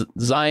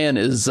 Zion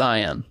is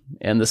Zion,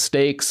 and the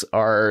stakes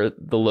are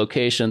the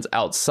locations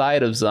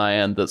outside of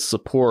Zion that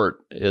support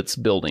its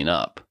building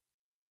up.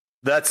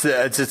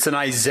 It's an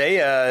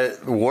Isaiah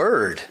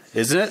word,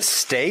 isn't it?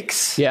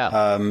 Stakes.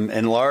 Yeah.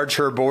 Enlarge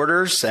her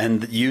borders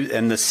and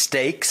the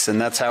stakes,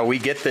 and that's how we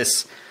get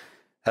this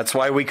That's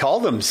why we call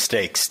them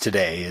stakes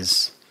today,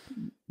 is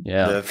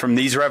from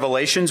these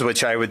revelations,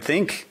 which I would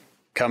think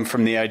come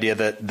from the idea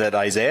that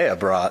Isaiah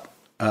brought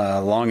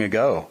long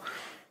ago.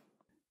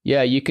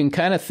 Yeah, you can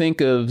kind of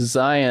think of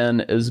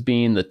Zion as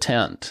being the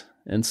tent.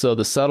 And so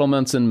the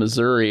settlements in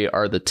Missouri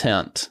are the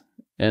tent.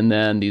 And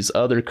then these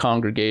other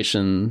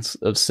congregations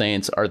of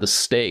saints are the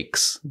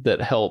stakes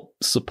that help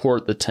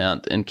support the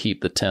tent and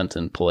keep the tent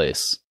in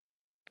place.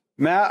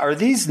 Matt, are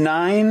these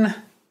 9,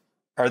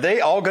 are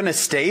they all going to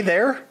stay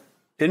there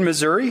in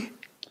Missouri?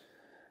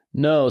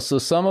 No, so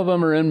some of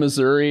them are in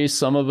Missouri,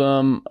 some of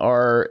them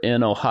are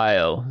in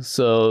Ohio.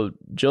 So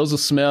Joseph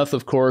Smith,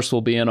 of course,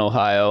 will be in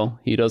Ohio.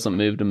 He doesn't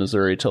move to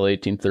Missouri till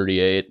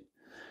 1838.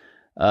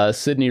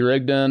 Sidney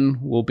Rigdon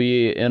will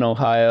be in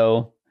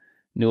Ohio.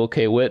 Newell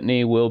K.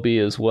 Whitney will be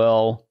as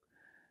well.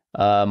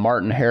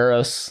 Martin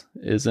Harris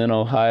is in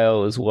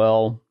Ohio as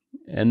well.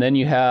 And then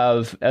you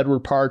have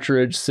Edward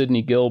Partridge,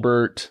 Sidney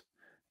Gilbert,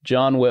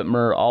 John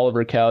Whitmer,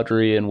 Oliver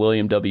Cowdery, and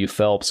William W.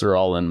 Phelps are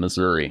all in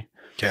Missouri.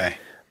 Okay.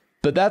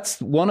 But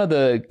that's one of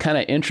the kind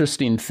of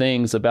interesting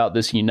things about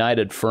this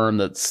united firm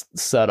that's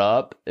set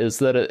up, is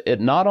that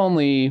it not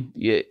only,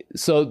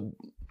 so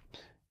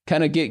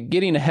kind of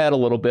getting ahead a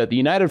little bit, the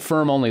united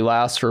firm only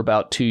lasts for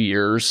about 2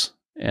 years,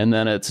 and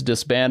then it's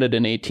disbanded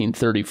in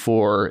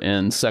 1834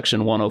 in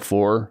Section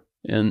 104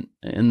 in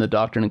the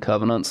Doctrine and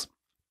Covenants.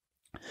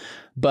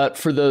 But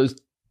for the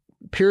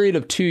period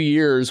of 2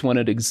 years when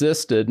it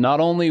existed, not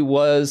only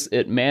was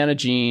it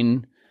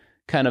managing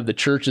kind of the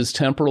church's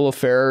temporal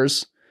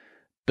affairs,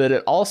 but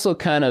it also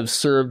kind of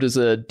served as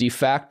a de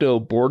facto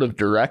board of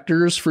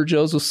directors for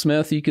Joseph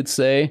Smith, you could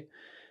say.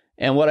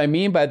 And what I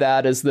mean by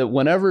that is that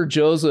whenever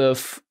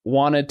Joseph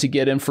wanted to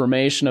get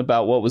information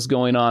about what was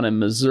going on in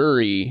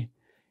Missouri,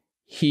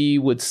 he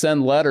would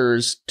send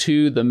letters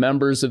to the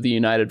members of the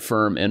united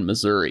firm in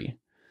Missouri.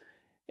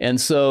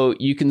 And so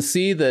you can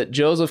see that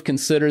Joseph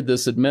considered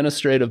this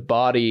administrative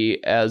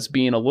body as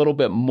being a little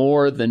bit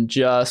more than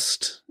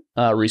just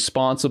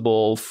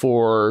responsible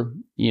for,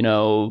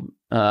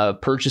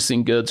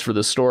 purchasing goods for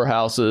the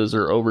storehouses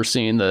or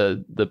overseeing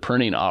the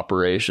printing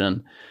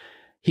operation.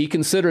 He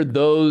considered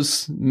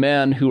those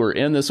men who were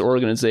in this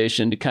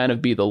organization to kind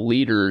of be the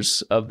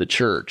leaders of the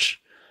church.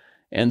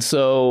 And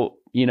so,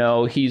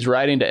 he's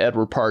writing to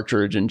Edward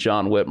Partridge and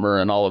John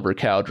Whitmer and Oliver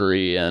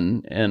Cowdery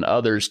and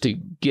others to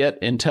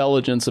get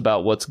intelligence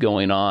about what's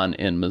going on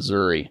in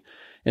Missouri.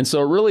 And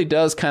so it really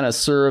does kind of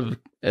serve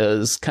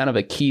as kind of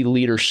a key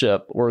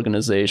leadership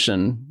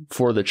organization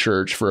for the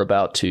church for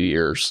about 2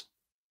 years.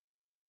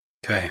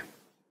 Okay.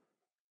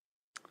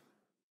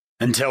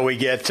 Until we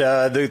get,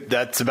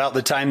 that's about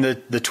the time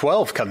that the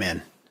 12 come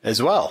in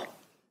as well.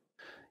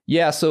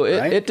 Yeah, so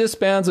it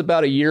disbands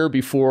about a year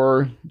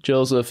before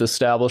Joseph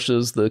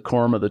establishes the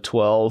Quorum of the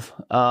 12.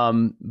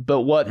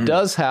 But what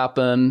does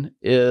happen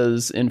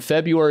is in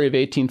February of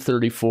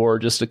 1834,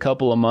 just a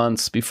couple of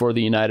months before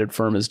the United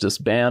Firm is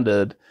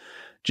disbanded,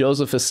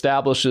 Joseph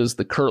establishes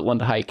the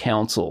Kirtland High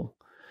Council.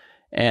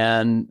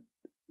 And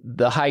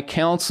the High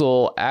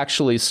Council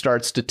actually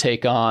starts to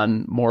take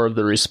on more of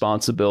the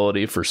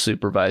responsibility for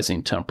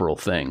supervising temporal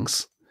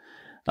things.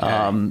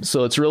 Okay.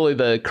 So it's really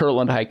the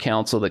Kirtland High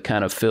Council that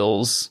kind of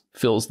fills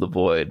the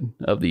void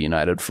of the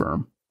United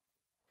Firm.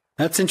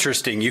 That's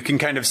interesting. You can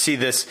kind of see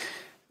this.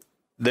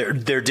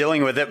 They're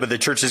dealing with it, but the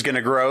church is going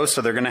to grow,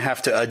 so they're going to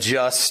have to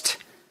adjust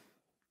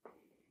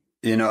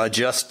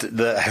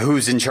the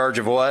who's in charge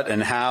of what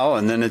and how,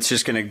 and then it's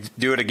just going to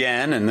do it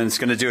again, and then it's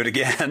going to do it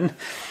again.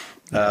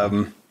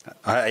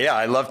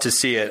 I love to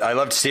see it. I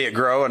love to see it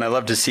grow, and I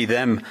love to see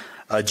them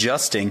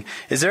adjusting.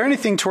 Is there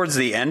anything towards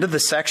the end of the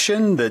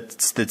section that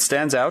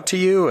stands out to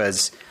you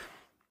as,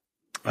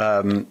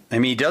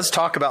 he does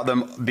talk about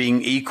them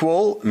being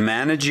equal,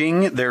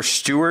 managing their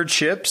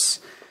stewardships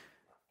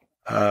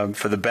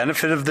for the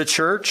benefit of the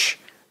church,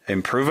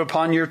 improve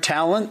upon your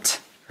talent,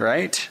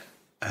 right?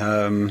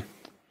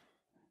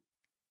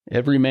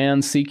 Every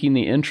man seeking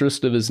the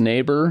interest of his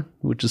neighbor,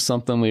 which is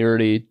something we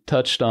already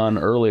touched on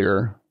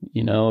earlier,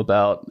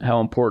 about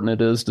how important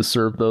it is to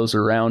serve those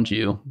around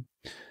you.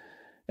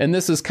 And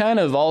this is kind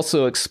of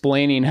also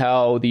explaining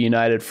how the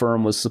United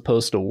Firm was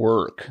supposed to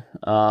work.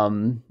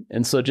 And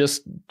so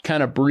just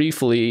kind of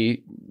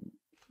briefly,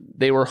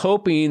 they were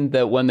hoping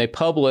that when they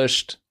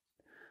published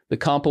the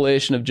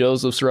compilation of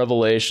Joseph's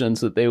revelations,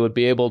 that they would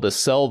be able to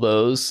sell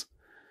those,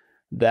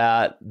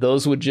 that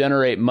those would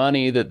generate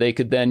money that they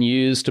could then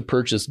use to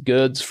purchase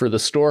goods for the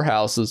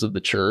storehouses of the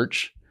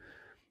church.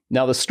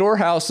 Now, the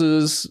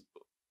storehouses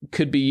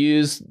could be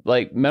used,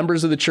 like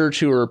members of the church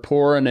who were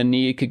poor and in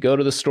need could go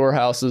to the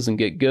storehouses and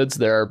get goods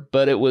there,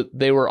 but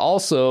they were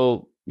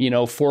also,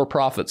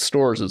 for-profit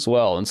stores as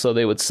well. And so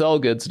they would sell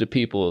goods to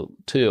people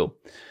too.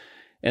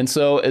 And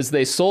so as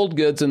they sold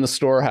goods in the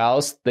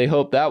storehouse, they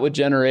hoped that would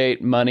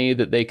generate money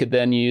that they could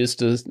then use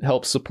to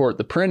help support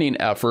the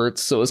printing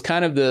efforts. So it was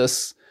kind of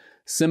this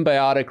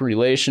symbiotic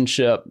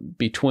relationship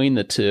between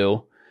the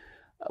two,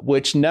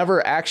 which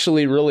never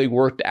actually really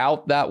worked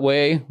out that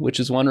way, which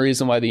is one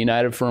reason why the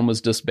United Firm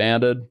was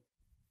disbanded.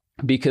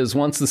 Because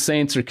once the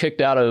Saints are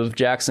kicked out of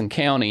Jackson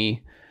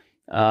County,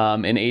 in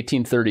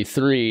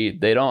 1833.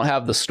 They don't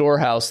have the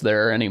storehouse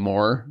there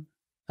anymore,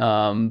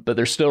 but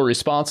they're still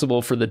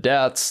responsible for the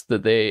debts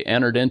that they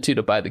entered into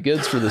to buy the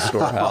goods for the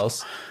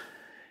storehouse.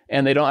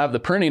 And they don't have the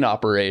printing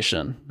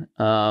operation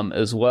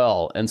as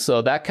well. And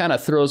so that kind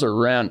of throws a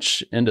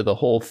wrench into the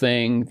whole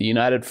thing. The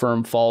United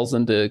firm falls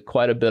into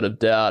quite a bit of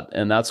debt,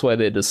 and that's why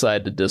they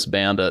decide to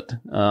disband it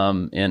in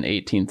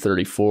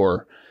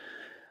 1834.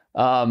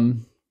 But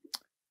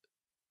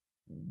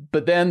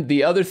then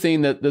the other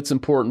thing that's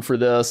important for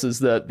this is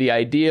that the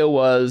idea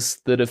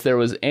was that if there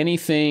was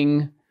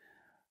anything,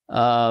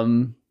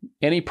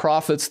 any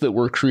profits that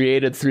were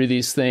created through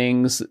these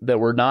things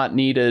that were not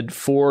needed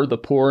for the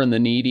poor and the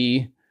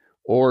needy,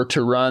 or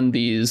to run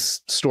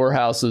these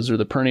storehouses or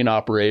the printing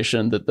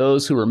operation, that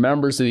those who were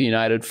members of the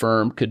United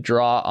firm could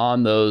draw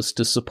on those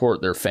to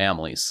support their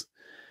families.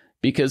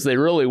 Because they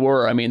really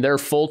were, I mean, their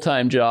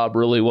full-time job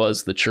really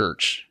was the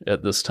church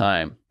at this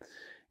time.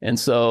 And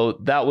so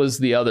that was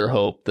the other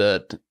hope,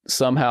 that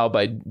somehow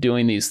by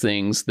doing these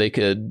things, they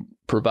could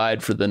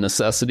provide for the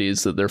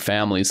necessities that their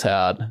families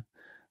had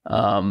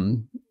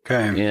in,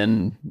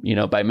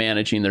 by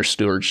managing their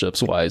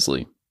stewardships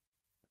wisely.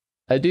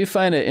 I do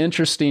find it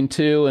interesting,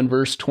 too, in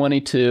verse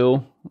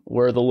 22,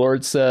 where the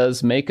Lord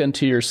says, "Make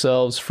unto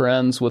yourselves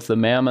friends with the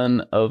mammon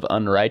of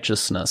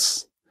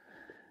unrighteousness,"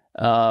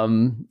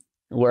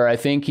 where I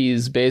think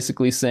he's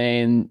basically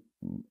saying,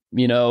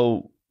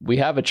 we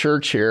have a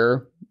church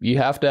here. You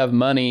have to have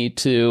money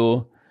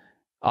to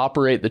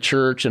operate the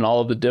church and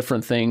all of the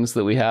different things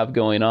that we have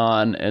going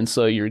on. And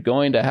so you're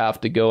going to have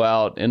to go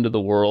out into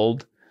the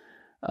world.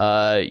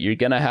 You're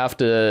going to have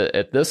to,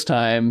 at this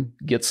time,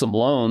 get some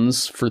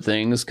loans for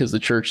things because the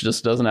church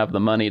just doesn't have the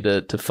money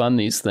to fund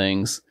these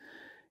things.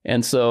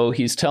 And so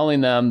he's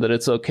telling them that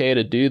it's okay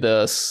to do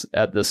this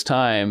at this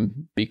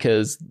time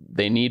because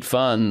they need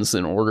funds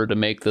in order to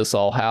make this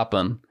all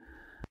happen.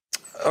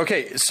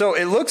 Okay, so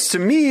it looks to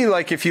me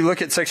like if you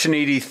look at Section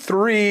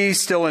 83,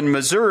 still in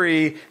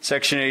Missouri,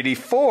 Section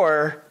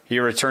 84, he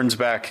returns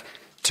back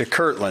to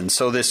Kirtland.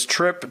 So this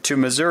trip to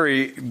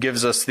Missouri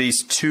gives us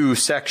these two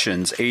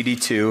sections,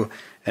 82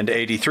 and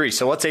 83.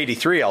 So what's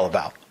 83 all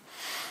about?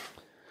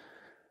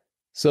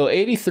 So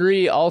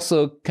 83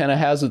 also kind of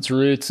has its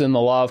roots in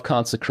the law of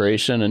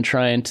consecration and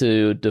trying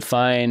to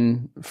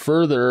define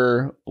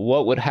further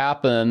what would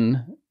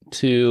happen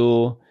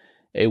to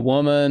a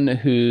woman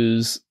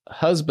whose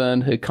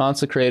husband had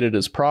consecrated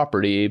his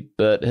property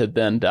but had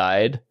then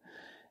died.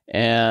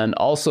 And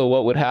also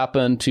what would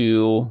happen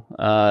to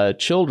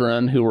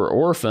children who were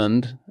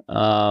orphaned,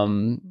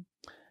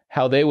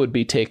 how they would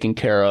be taken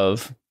care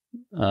of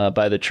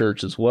by the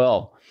church as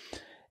well.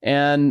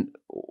 And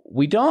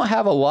we don't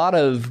have a lot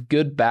of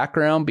good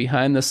background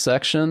behind this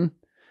section.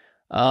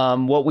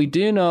 What we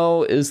do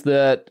know is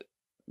that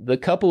the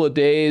couple of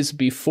days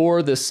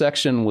before this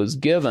section was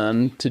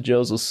given to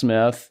Joseph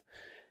Smith,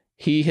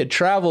 he had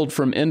traveled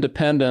from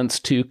Independence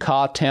to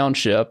Caw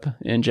Township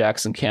in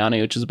Jackson County,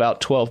 which is about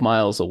 12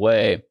 miles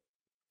away.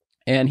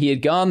 And he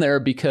had gone there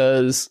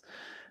because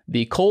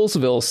the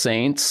Colesville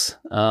Saints,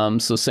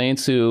 so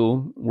saints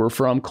who were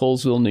from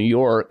Colesville, New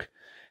York,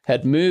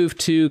 had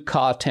moved to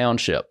Caw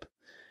Township.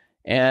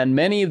 And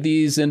many of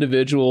these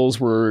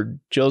individuals were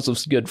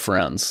Joseph's good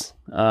friends,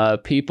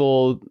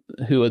 people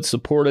who had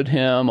supported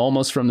him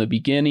almost from the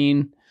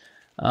beginning,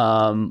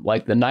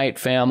 like the Knight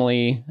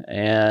family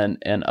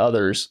and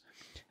others.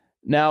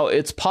 Now,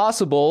 it's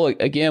possible,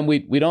 again,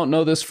 we don't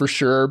know this for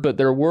sure, but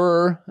there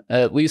were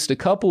at least a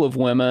couple of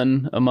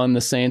women among the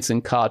saints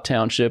in Caw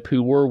Township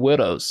who were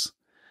widows.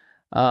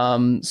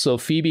 So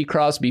Phoebe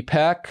Crosby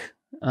Peck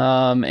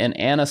and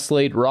Anna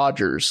Slade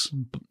Rogers,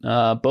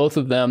 both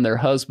of them, their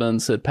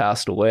husbands had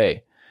passed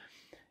away.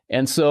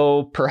 And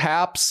so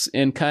perhaps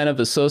in kind of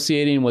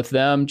associating with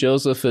them,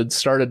 Joseph had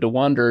started to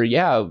wonder,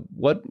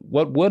 what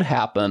would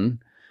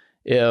happen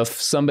if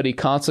somebody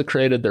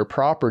consecrated their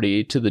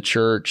property to the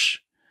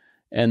church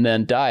and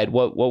then died?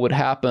 What would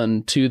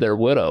happen to their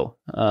widow,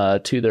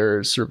 to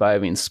their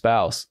surviving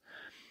spouse?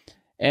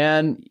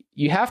 And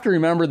you have to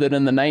remember that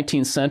in the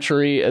 19th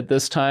century, at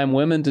this time,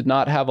 women did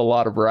not have a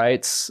lot of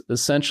rights.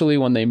 Essentially,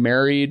 when they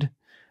married,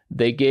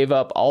 they gave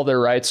up all their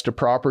rights to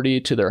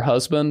property to their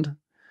husband.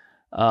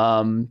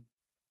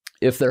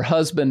 If their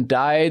husband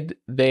died,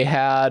 they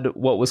had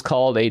what was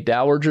called a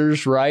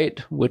dowager's right,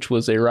 which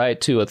was a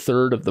right to a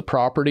third of the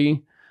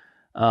property.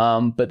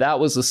 But that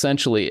was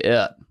essentially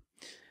it.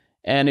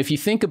 And if you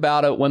think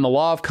about it, when the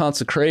law of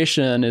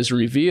consecration is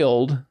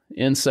revealed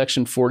in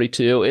Section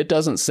 42, it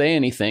doesn't say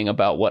anything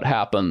about what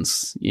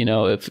happens,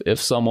 if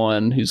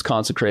someone who's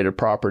consecrated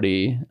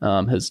property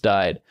has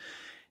died.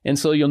 And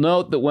so you'll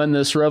note that when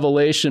this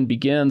revelation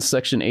begins,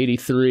 Section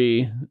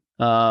 83,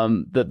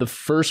 that the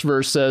first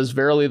verse says,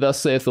 "Verily thus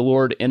saith the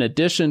Lord, in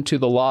addition to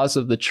the laws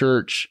of the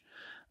church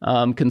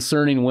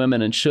concerning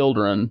women and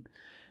children."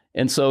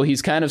 And so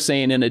he's kind of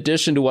saying, in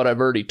addition to what I've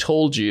already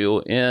told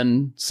you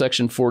in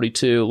Section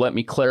 42, let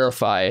me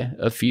clarify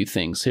a few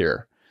things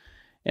here.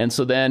 And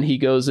so then he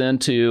goes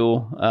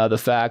into the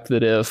fact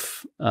that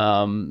if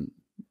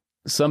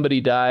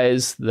somebody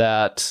dies,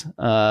 that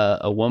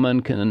a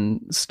woman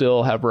can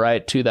still have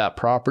right to that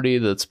property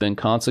that's been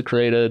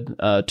consecrated,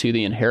 to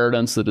the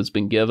inheritance that has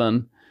been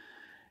given,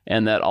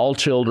 and that all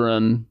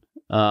children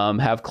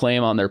have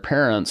claim on their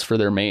parents for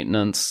their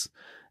maintenance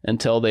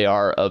until they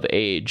are of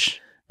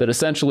age. But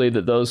essentially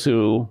that those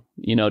who,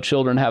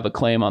 children have a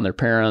claim on their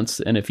parents,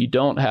 and if you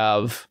don't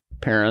have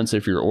parents,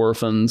 if you're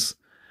orphans,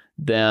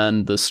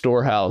 then the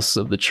storehouse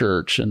of the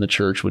church, and the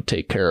church would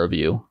take care of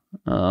you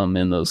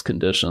in those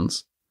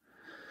conditions.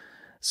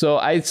 So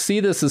I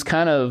see this as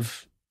kind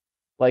of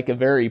like a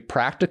very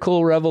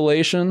practical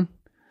revelation,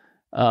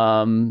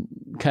 kind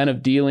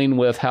of dealing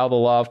with how the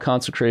law of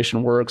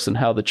consecration works and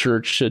how the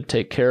church should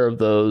take care of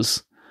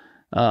those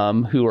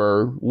who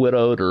are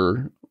widowed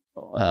or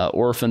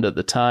orphaned at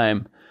the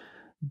time.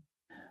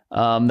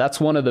 That's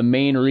one of the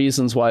main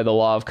reasons why the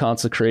law of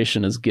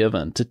consecration is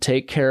given, to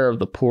take care of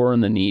the poor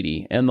and the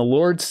needy. And the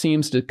Lord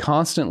seems to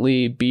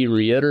constantly be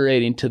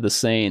reiterating to the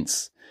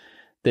saints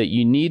that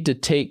you need to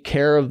take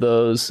care of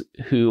those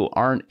who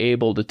aren't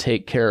able to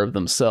take care of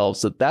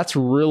themselves, that's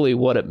really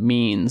what it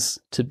means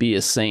to be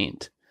a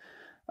saint,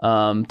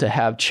 to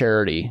have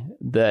charity,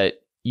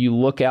 that you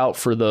look out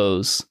for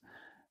those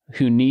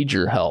who need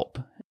your help.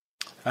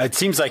 It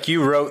seems like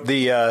you wrote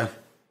the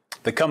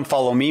Come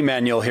Follow Me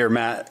manual here,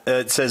 Matt.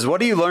 It says, what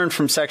do you learn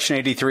from section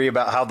 83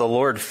 about how the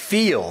Lord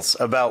feels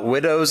about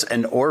widows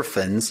and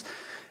orphans?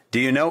 Do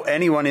you know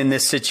anyone in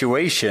this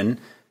situation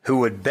who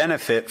would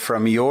benefit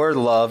from your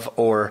love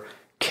or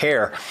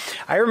care?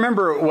 I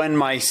remember when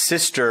my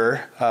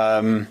sister,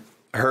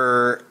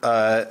 her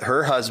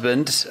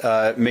husband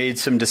made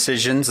some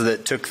decisions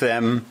that took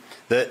them,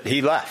 that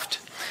he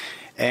left.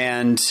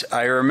 And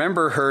I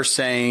remember her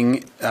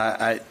saying,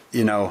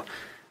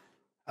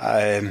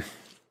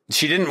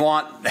 she didn't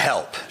want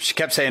help. She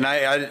kept saying,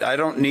 I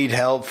don't need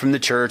help from the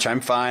church.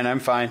 I'm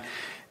fine.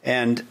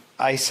 And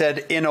I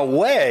said, in a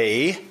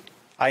way,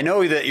 I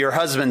know that your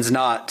husband's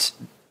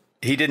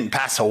he didn't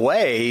pass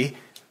away,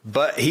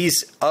 but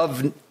he's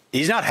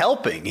not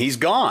helping. He's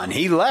gone.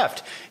 He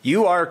left.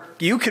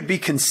 You could be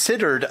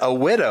considered a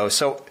widow.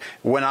 So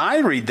when I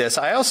read this,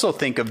 I also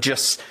think of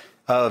just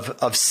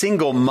of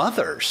single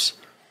mothers,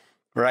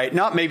 right?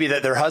 Not maybe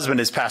that their husband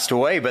has passed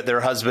away, but their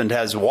husband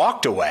has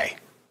walked away.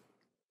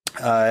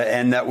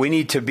 And that we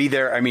need to be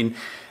there. I mean,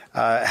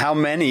 how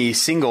many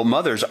single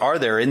mothers are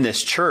there in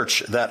this church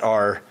that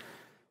are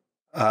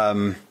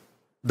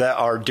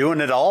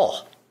doing it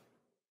all,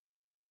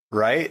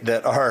 right?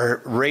 That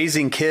are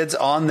raising kids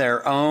on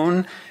their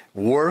own,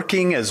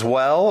 working as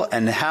well,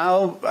 and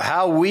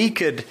how we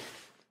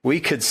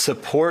could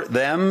support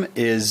them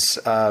is,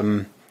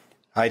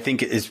 I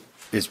think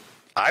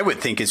I would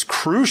think is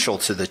crucial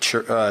to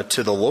the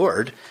to the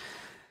Lord.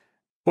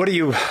 What do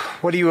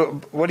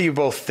you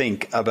both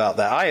think about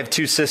that? I have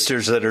two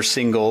sisters that are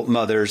single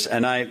mothers,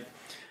 and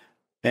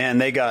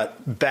they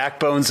got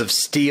backbones of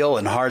steel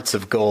and hearts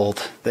of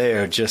gold. They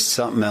are just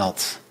something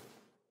else.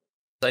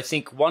 I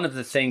think one of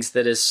the things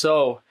that is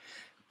so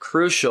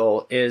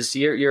crucial is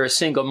you're a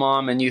single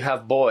mom and you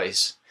have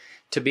boys.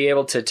 To be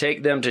able to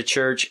take them to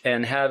church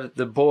and have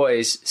the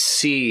boys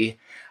see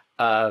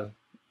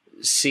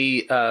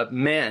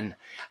men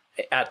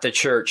at the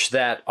church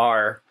that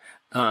are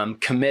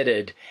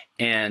committed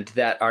and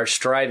that are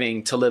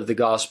striving to live the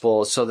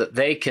gospel, so that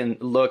they can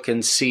look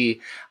and see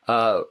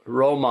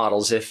role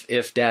models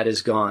if dad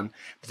is gone.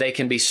 They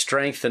can be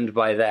strengthened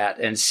by that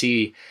and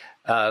see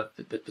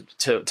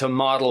to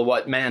model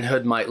what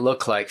manhood might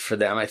look like for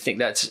them. I think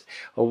that's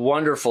a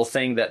wonderful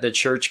thing that the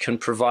church can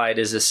provide,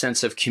 is a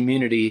sense of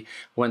community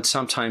when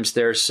sometimes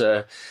there's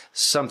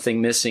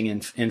something missing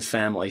in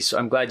families. So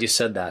I'm glad you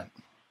said that.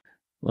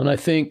 Well, and I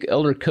think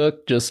Elder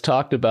Cook just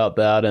talked about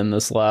that in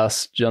this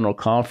last general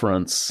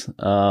conference,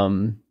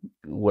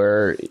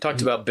 where he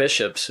talked about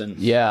bishops and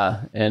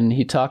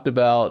he talked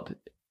about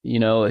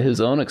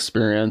his own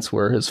experience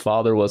where his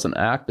father wasn't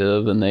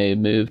active and they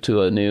moved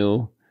to a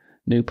new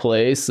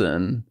place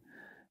and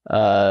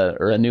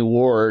or a new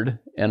ward,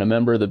 and a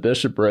member of the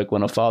bishopric,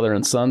 when a father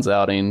and son's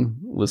outing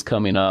was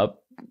coming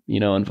up,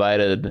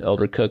 invited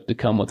Elder Cook to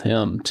come with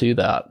him to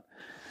that.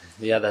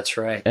 Yeah, that's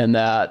right. And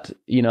that,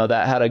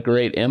 that had a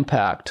great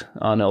impact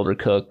on Elder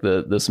Cook,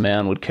 that this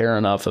man would care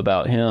enough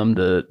about him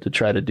to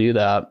try to do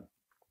that.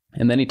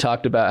 And then he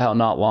talked about how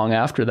not long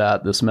after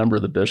that, this member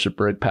of the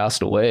bishopric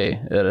passed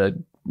away at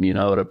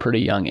a pretty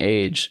young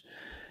age.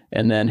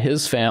 And then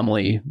his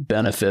family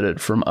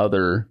benefited from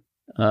other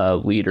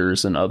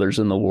leaders and others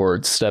in the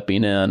ward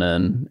stepping in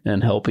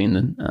and helping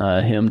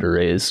him to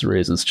raise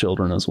his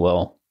children as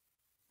well.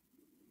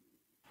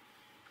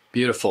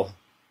 Beautiful.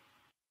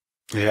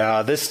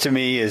 Yeah, this to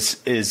me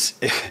is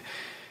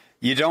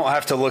you don't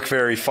have to look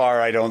very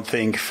far, I don't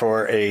think,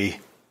 for a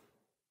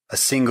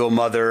single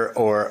mother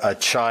or a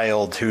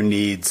child who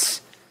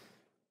needs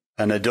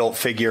an adult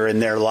figure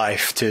in their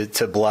life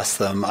to bless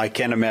them. I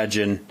can't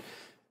imagine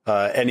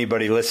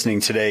anybody listening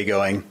today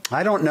going,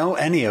 I don't know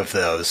any of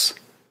those,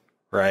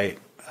 right?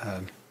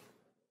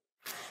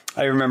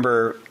 I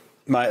remember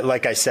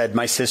like I said,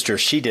 my sister,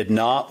 she did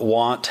not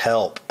want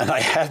help. And I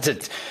had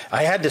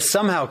to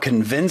somehow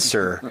convince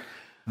her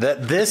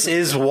that this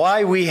is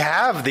why we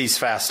have these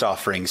fast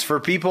offerings, for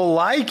people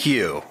like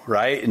you,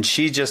 right? And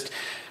she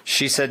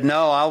said,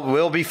 no,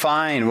 we'll be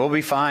fine. We'll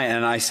be fine.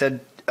 And I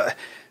said,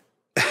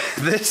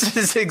 this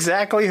is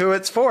exactly who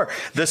it's for.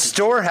 The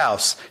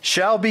storehouse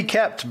shall be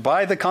kept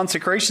by the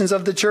consecrations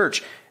of the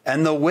church,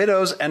 and the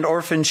widows and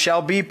orphans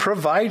shall be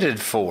provided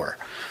for.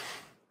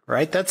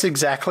 Right? That's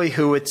exactly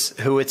who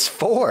it's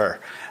for.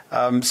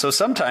 So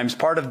sometimes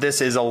part of this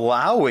is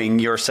allowing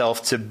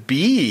yourself to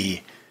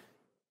be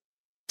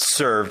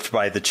served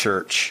by the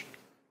church.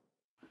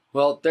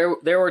 Well,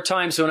 there were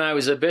times when I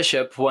was a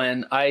bishop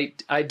when I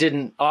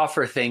didn't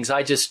offer things.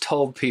 I just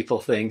told people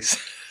things.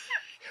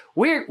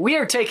 We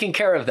are taking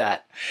care of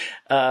that.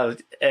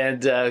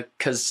 And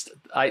because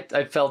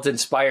I felt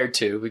inspired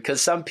to,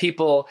 because some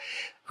people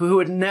who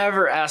would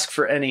never ask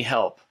for any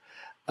help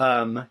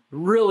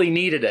really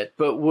needed it,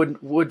 but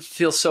would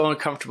feel so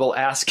uncomfortable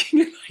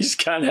asking. I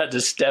just kind of had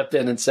to step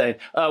in and say,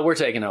 we're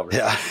taking over.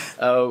 Yeah.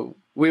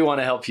 We want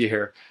to help you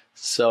here.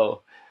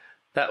 So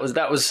that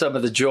was some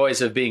of the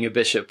joys of being a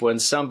bishop, when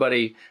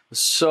somebody was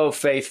so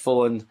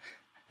faithful and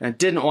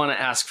didn't want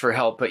to ask for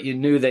help, but you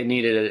knew they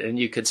needed it, and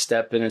you could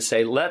step in and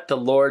say, let the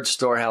Lord's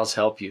storehouse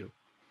help you.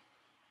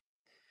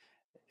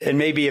 And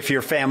maybe if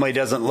your family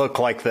doesn't look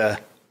like the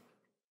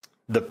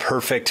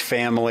perfect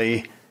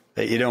family,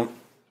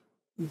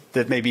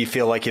 that maybe you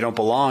feel like you don't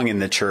belong in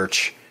the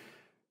church,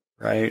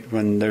 right?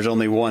 When there's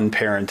only one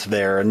parent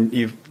there, and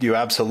you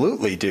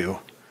absolutely do.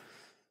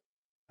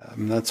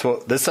 That's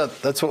what this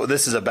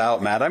is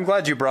about, Matt. I'm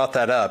glad you brought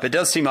that up. It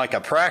does seem like a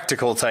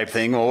practical type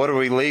thing. Well, what are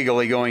we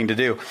legally going to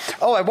do?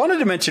 Oh, I wanted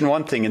to mention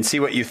one thing and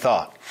see what you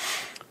thought.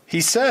 He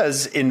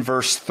says in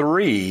verse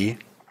 3,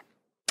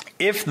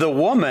 if the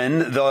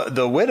woman,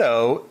 the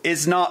widow,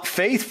 is not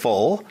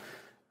faithful,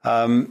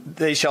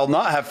 they shall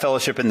not have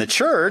fellowship in the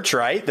church,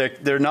 right?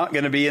 They're not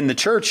going to be in the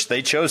church.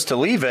 They chose to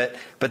leave it,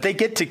 but they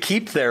get to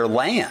keep their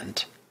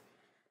land.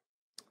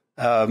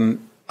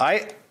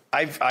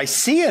 I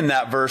see in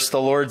that verse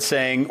the Lord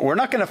saying, we're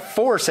not going to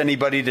force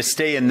anybody to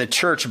stay in the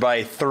church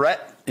by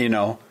threat,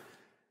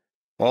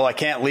 well, I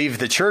can't leave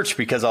the church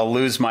because I'll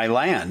lose my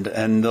land.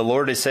 And the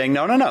Lord is saying,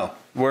 no,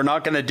 we're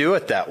not going to do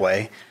it that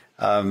way.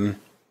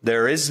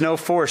 There is no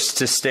force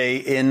to stay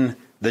in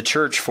the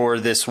church for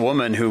this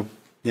woman who,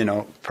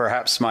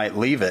 perhaps might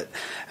leave it.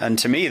 And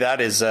to me,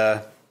 that's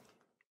a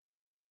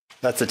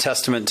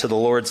testament to the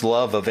Lord's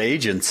love of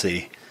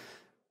agency.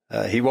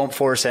 He won't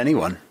force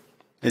anyone.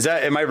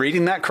 Am I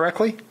reading that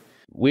correctly?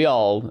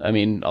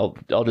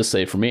 I'll just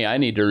say for me, I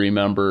need to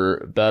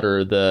remember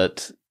better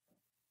that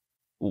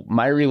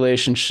my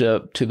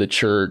relationship to the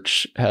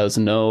church has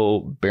no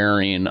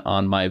bearing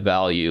on my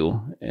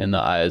value in the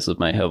eyes of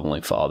my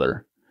Heavenly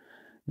Father.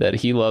 That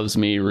He loves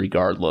me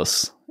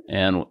regardless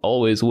and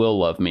always will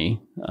love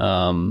me,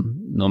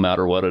 no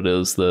matter what it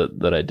is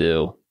that I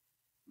do.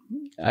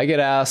 I get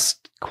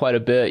asked quite a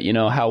bit,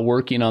 how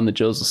working on the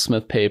Joseph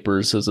Smith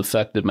papers has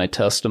affected my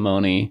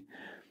testimony.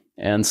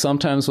 And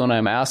sometimes when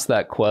I'm asked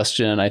that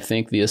question, I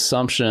think the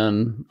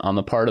assumption on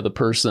the part of the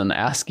person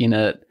asking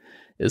it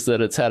is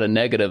that it's had a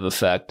negative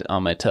effect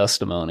on my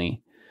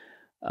testimony.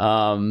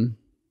 And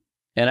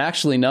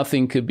actually,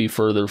 nothing could be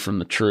further from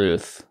the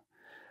truth.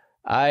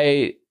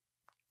 I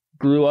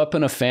grew up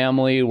in a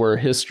family where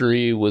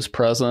history was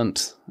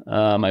present.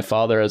 My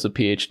father has a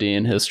PhD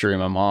in history.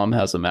 My mom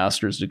has a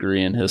master's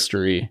degree in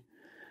history.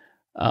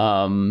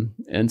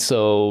 And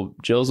so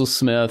Joseph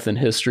Smith and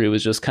history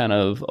was just kind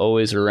of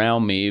always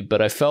around me,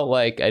 but I felt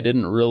like I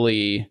didn't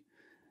really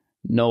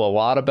know a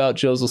lot about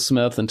Joseph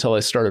Smith until I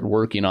started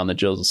working on the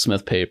Joseph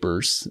Smith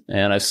papers.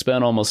 And I've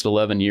spent almost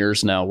 11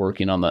 years now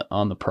working on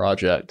the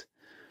project.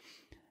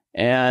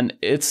 And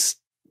it's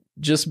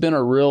just been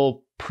a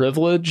real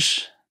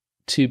privilege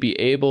to be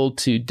able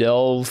to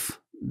delve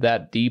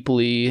that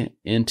deeply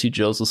into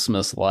Joseph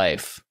Smith's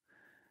life.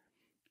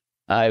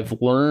 I've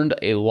learned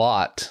a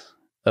lot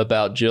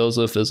about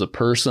Joseph as a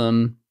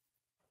person,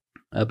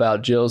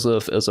 about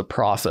Joseph as a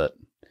prophet.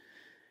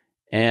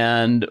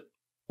 And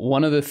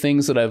one of the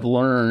things that I've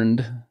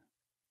learned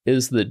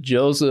is that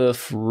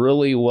Joseph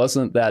really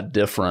wasn't that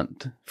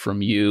different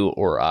from you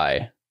or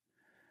I.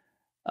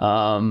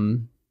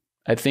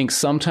 I think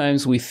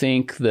sometimes we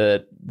think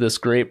that this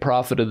great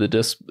prophet of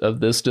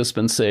this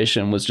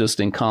dispensation was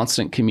just in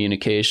constant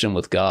communication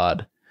with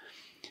God.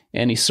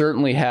 And he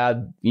certainly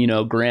had,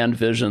 grand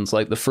visions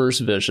like the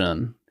first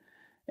vision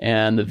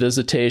and the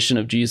visitation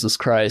of Jesus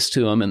Christ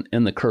to him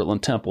in the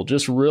Kirtland Temple.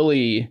 Just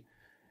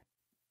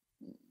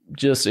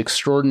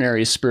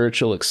extraordinary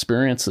spiritual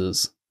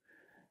experiences.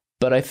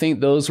 But I think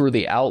those were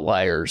the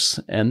outliers,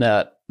 and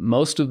that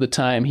most of the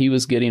time he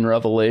was getting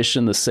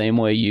revelation the same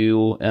way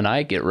you and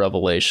I get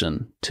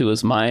revelation, to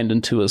his mind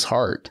and to his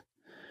heart.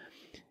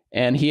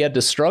 And he had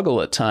to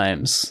struggle at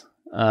times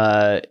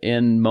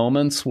in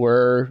moments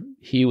where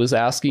he was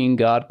asking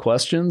God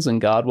questions and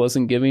God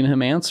wasn't giving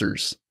him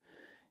answers.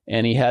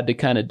 And he had to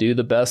kind of do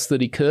the best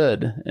that he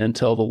could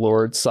until the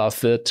Lord saw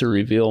fit to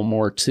reveal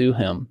more to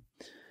him.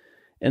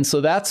 And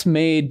so that's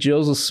made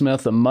Joseph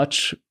Smith a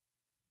much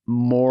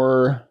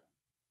more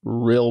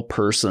real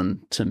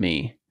person to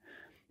me.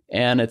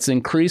 And it's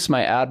increased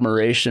my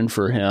admiration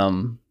for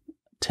him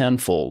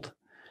tenfold,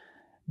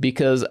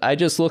 because I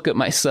just look at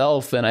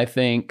myself and I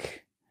think,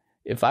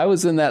 if I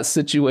was in that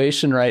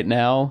situation right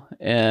now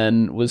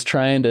and was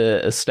trying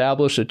to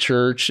establish a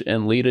church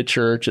and lead a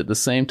church at the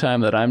same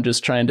time that I'm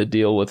just trying to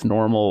deal with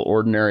normal,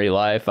 ordinary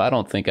life, I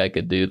don't think I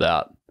could do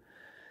that.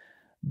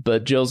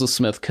 But Joseph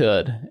Smith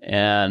could.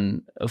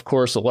 And of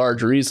course, a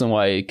large reason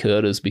why he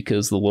could is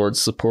because the Lord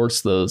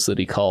supports those that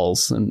he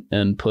calls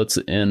and puts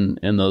in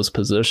those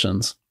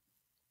positions.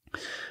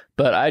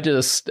 But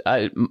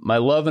my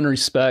love and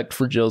respect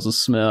for Joseph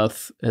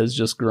Smith has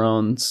just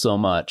grown so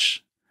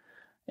much.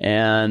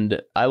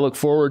 And I look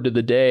forward to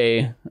the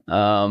day,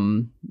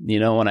 when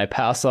I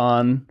pass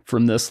on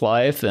from this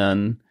life,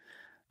 and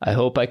I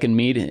hope I can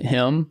meet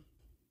him.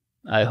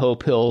 I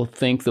hope he'll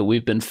think that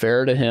we've been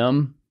fair to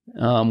him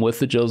with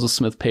the Joseph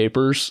Smith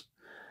papers,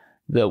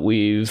 that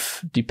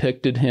we've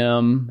depicted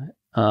him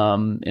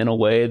in a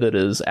way that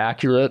is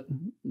accurate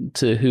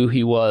to who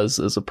he was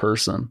as a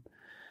person.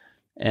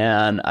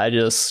 And I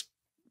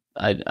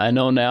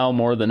know now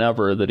more than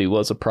ever that he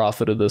was a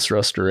prophet of this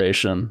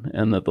restoration,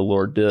 and that the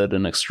Lord did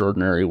an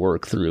extraordinary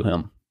work through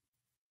him.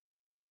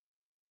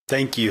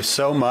 Thank you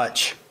so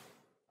much.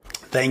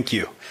 Thank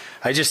you.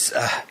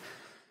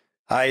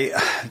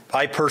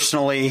 I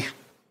personally,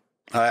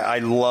 I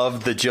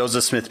love the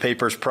Joseph Smith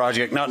Papers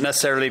project, not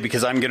necessarily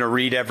because I'm going to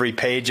read every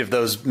page of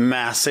those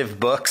massive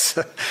books,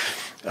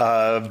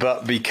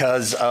 but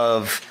because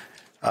of,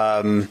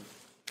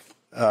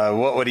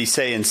 what would he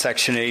say in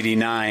section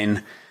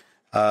 89?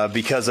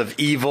 Because of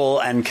evil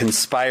and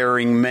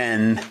conspiring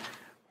men,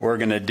 we're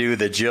going to do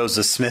the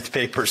Joseph Smith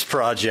Papers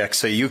project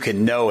so you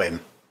can know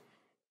him.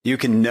 You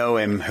can know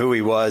him, who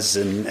he was,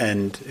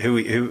 and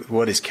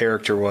what his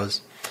character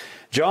was.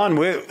 John,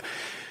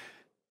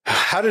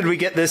 how did we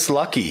get this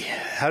lucky?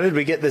 How did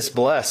we get this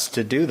blessed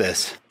to do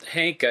this?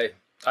 Hank,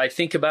 I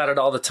think about it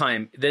all the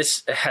time.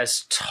 This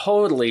has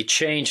totally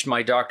changed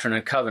my Doctrine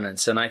and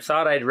Covenants, and I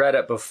thought I'd read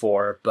it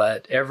before,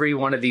 but every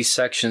one of these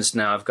sections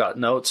now, I've got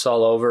notes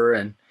all over,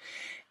 and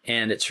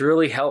it's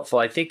really helpful.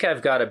 I think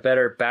I've got a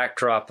better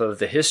backdrop of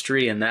the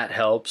history, and that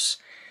helps.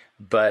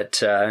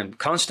 But I'm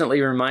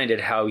constantly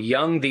reminded how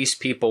young these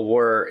people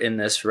were in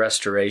this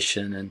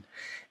restoration.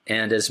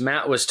 And as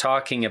Matt was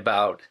talking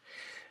about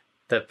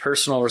the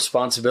personal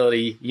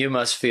responsibility you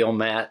must feel,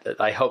 Matt,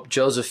 I hope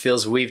Joseph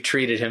feels we've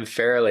treated him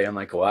fairly. I'm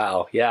like,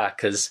 wow, yeah,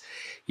 because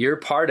you're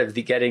part of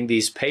getting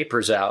these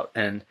papers out.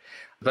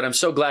 But I'm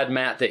so glad,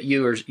 Matt, that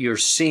you're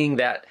seeing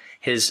that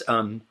his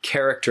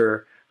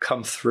character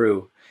come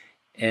through.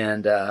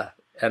 And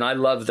I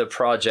love the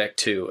project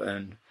too.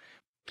 And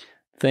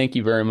thank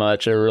you very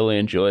much. I really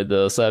enjoyed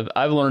this.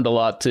 I've learned a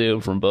lot too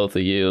from both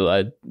of you.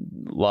 A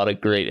lot of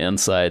great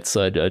insights.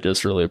 I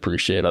just really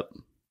appreciate it.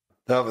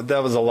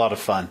 That was a lot of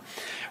fun.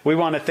 We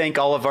want to thank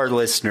all of our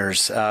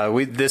listeners.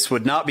 This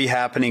would not be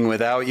happening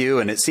without you,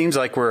 and it seems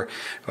like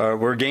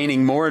we're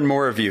gaining more and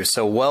more of you.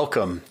 So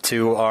welcome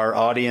to our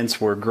audience.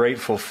 We're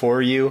grateful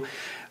for you.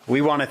 We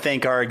want to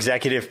thank our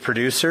executive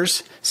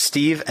producers,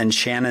 Steve and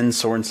Shannon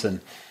Sorensen.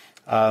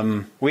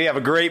 We have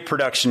a great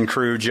production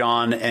crew,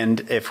 John, and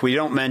if we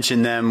don't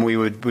mention them, we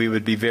would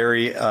be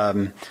very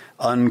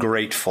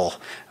ungrateful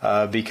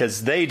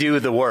because they do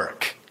the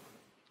work.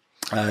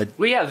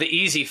 We have the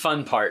easy,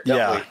 fun part,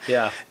 don't we?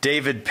 Yeah.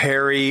 David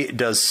Perry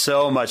does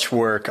so much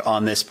work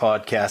on this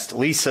podcast.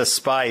 Lisa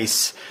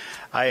Spice,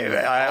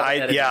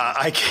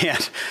 I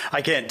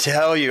can't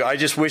tell you. I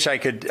just wish I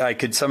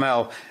could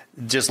somehow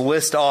just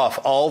list off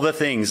all the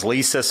things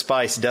Lisa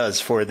Spice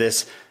does for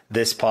this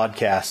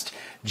podcast.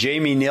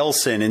 Jamie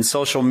Nilsson in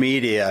social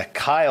media,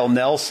 Kyle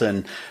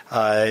Nelson,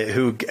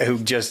 who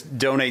just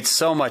donates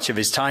so much of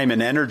his time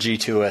and energy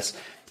to us.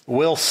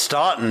 Will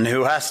Stoughton,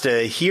 who has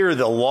to hear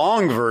the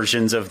long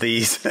versions of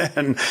these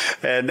and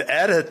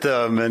edit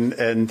them,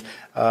 and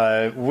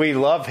we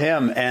love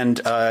him.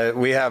 And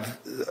we have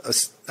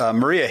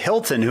Maria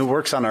Hilton, who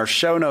works on our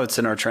show notes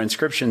and our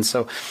transcriptions.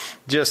 So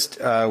just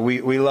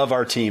we love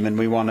our team, and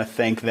we want to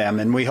thank them.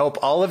 And we hope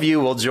all of you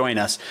will join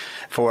us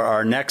for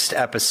our next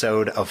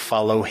episode of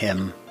Follow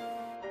Him.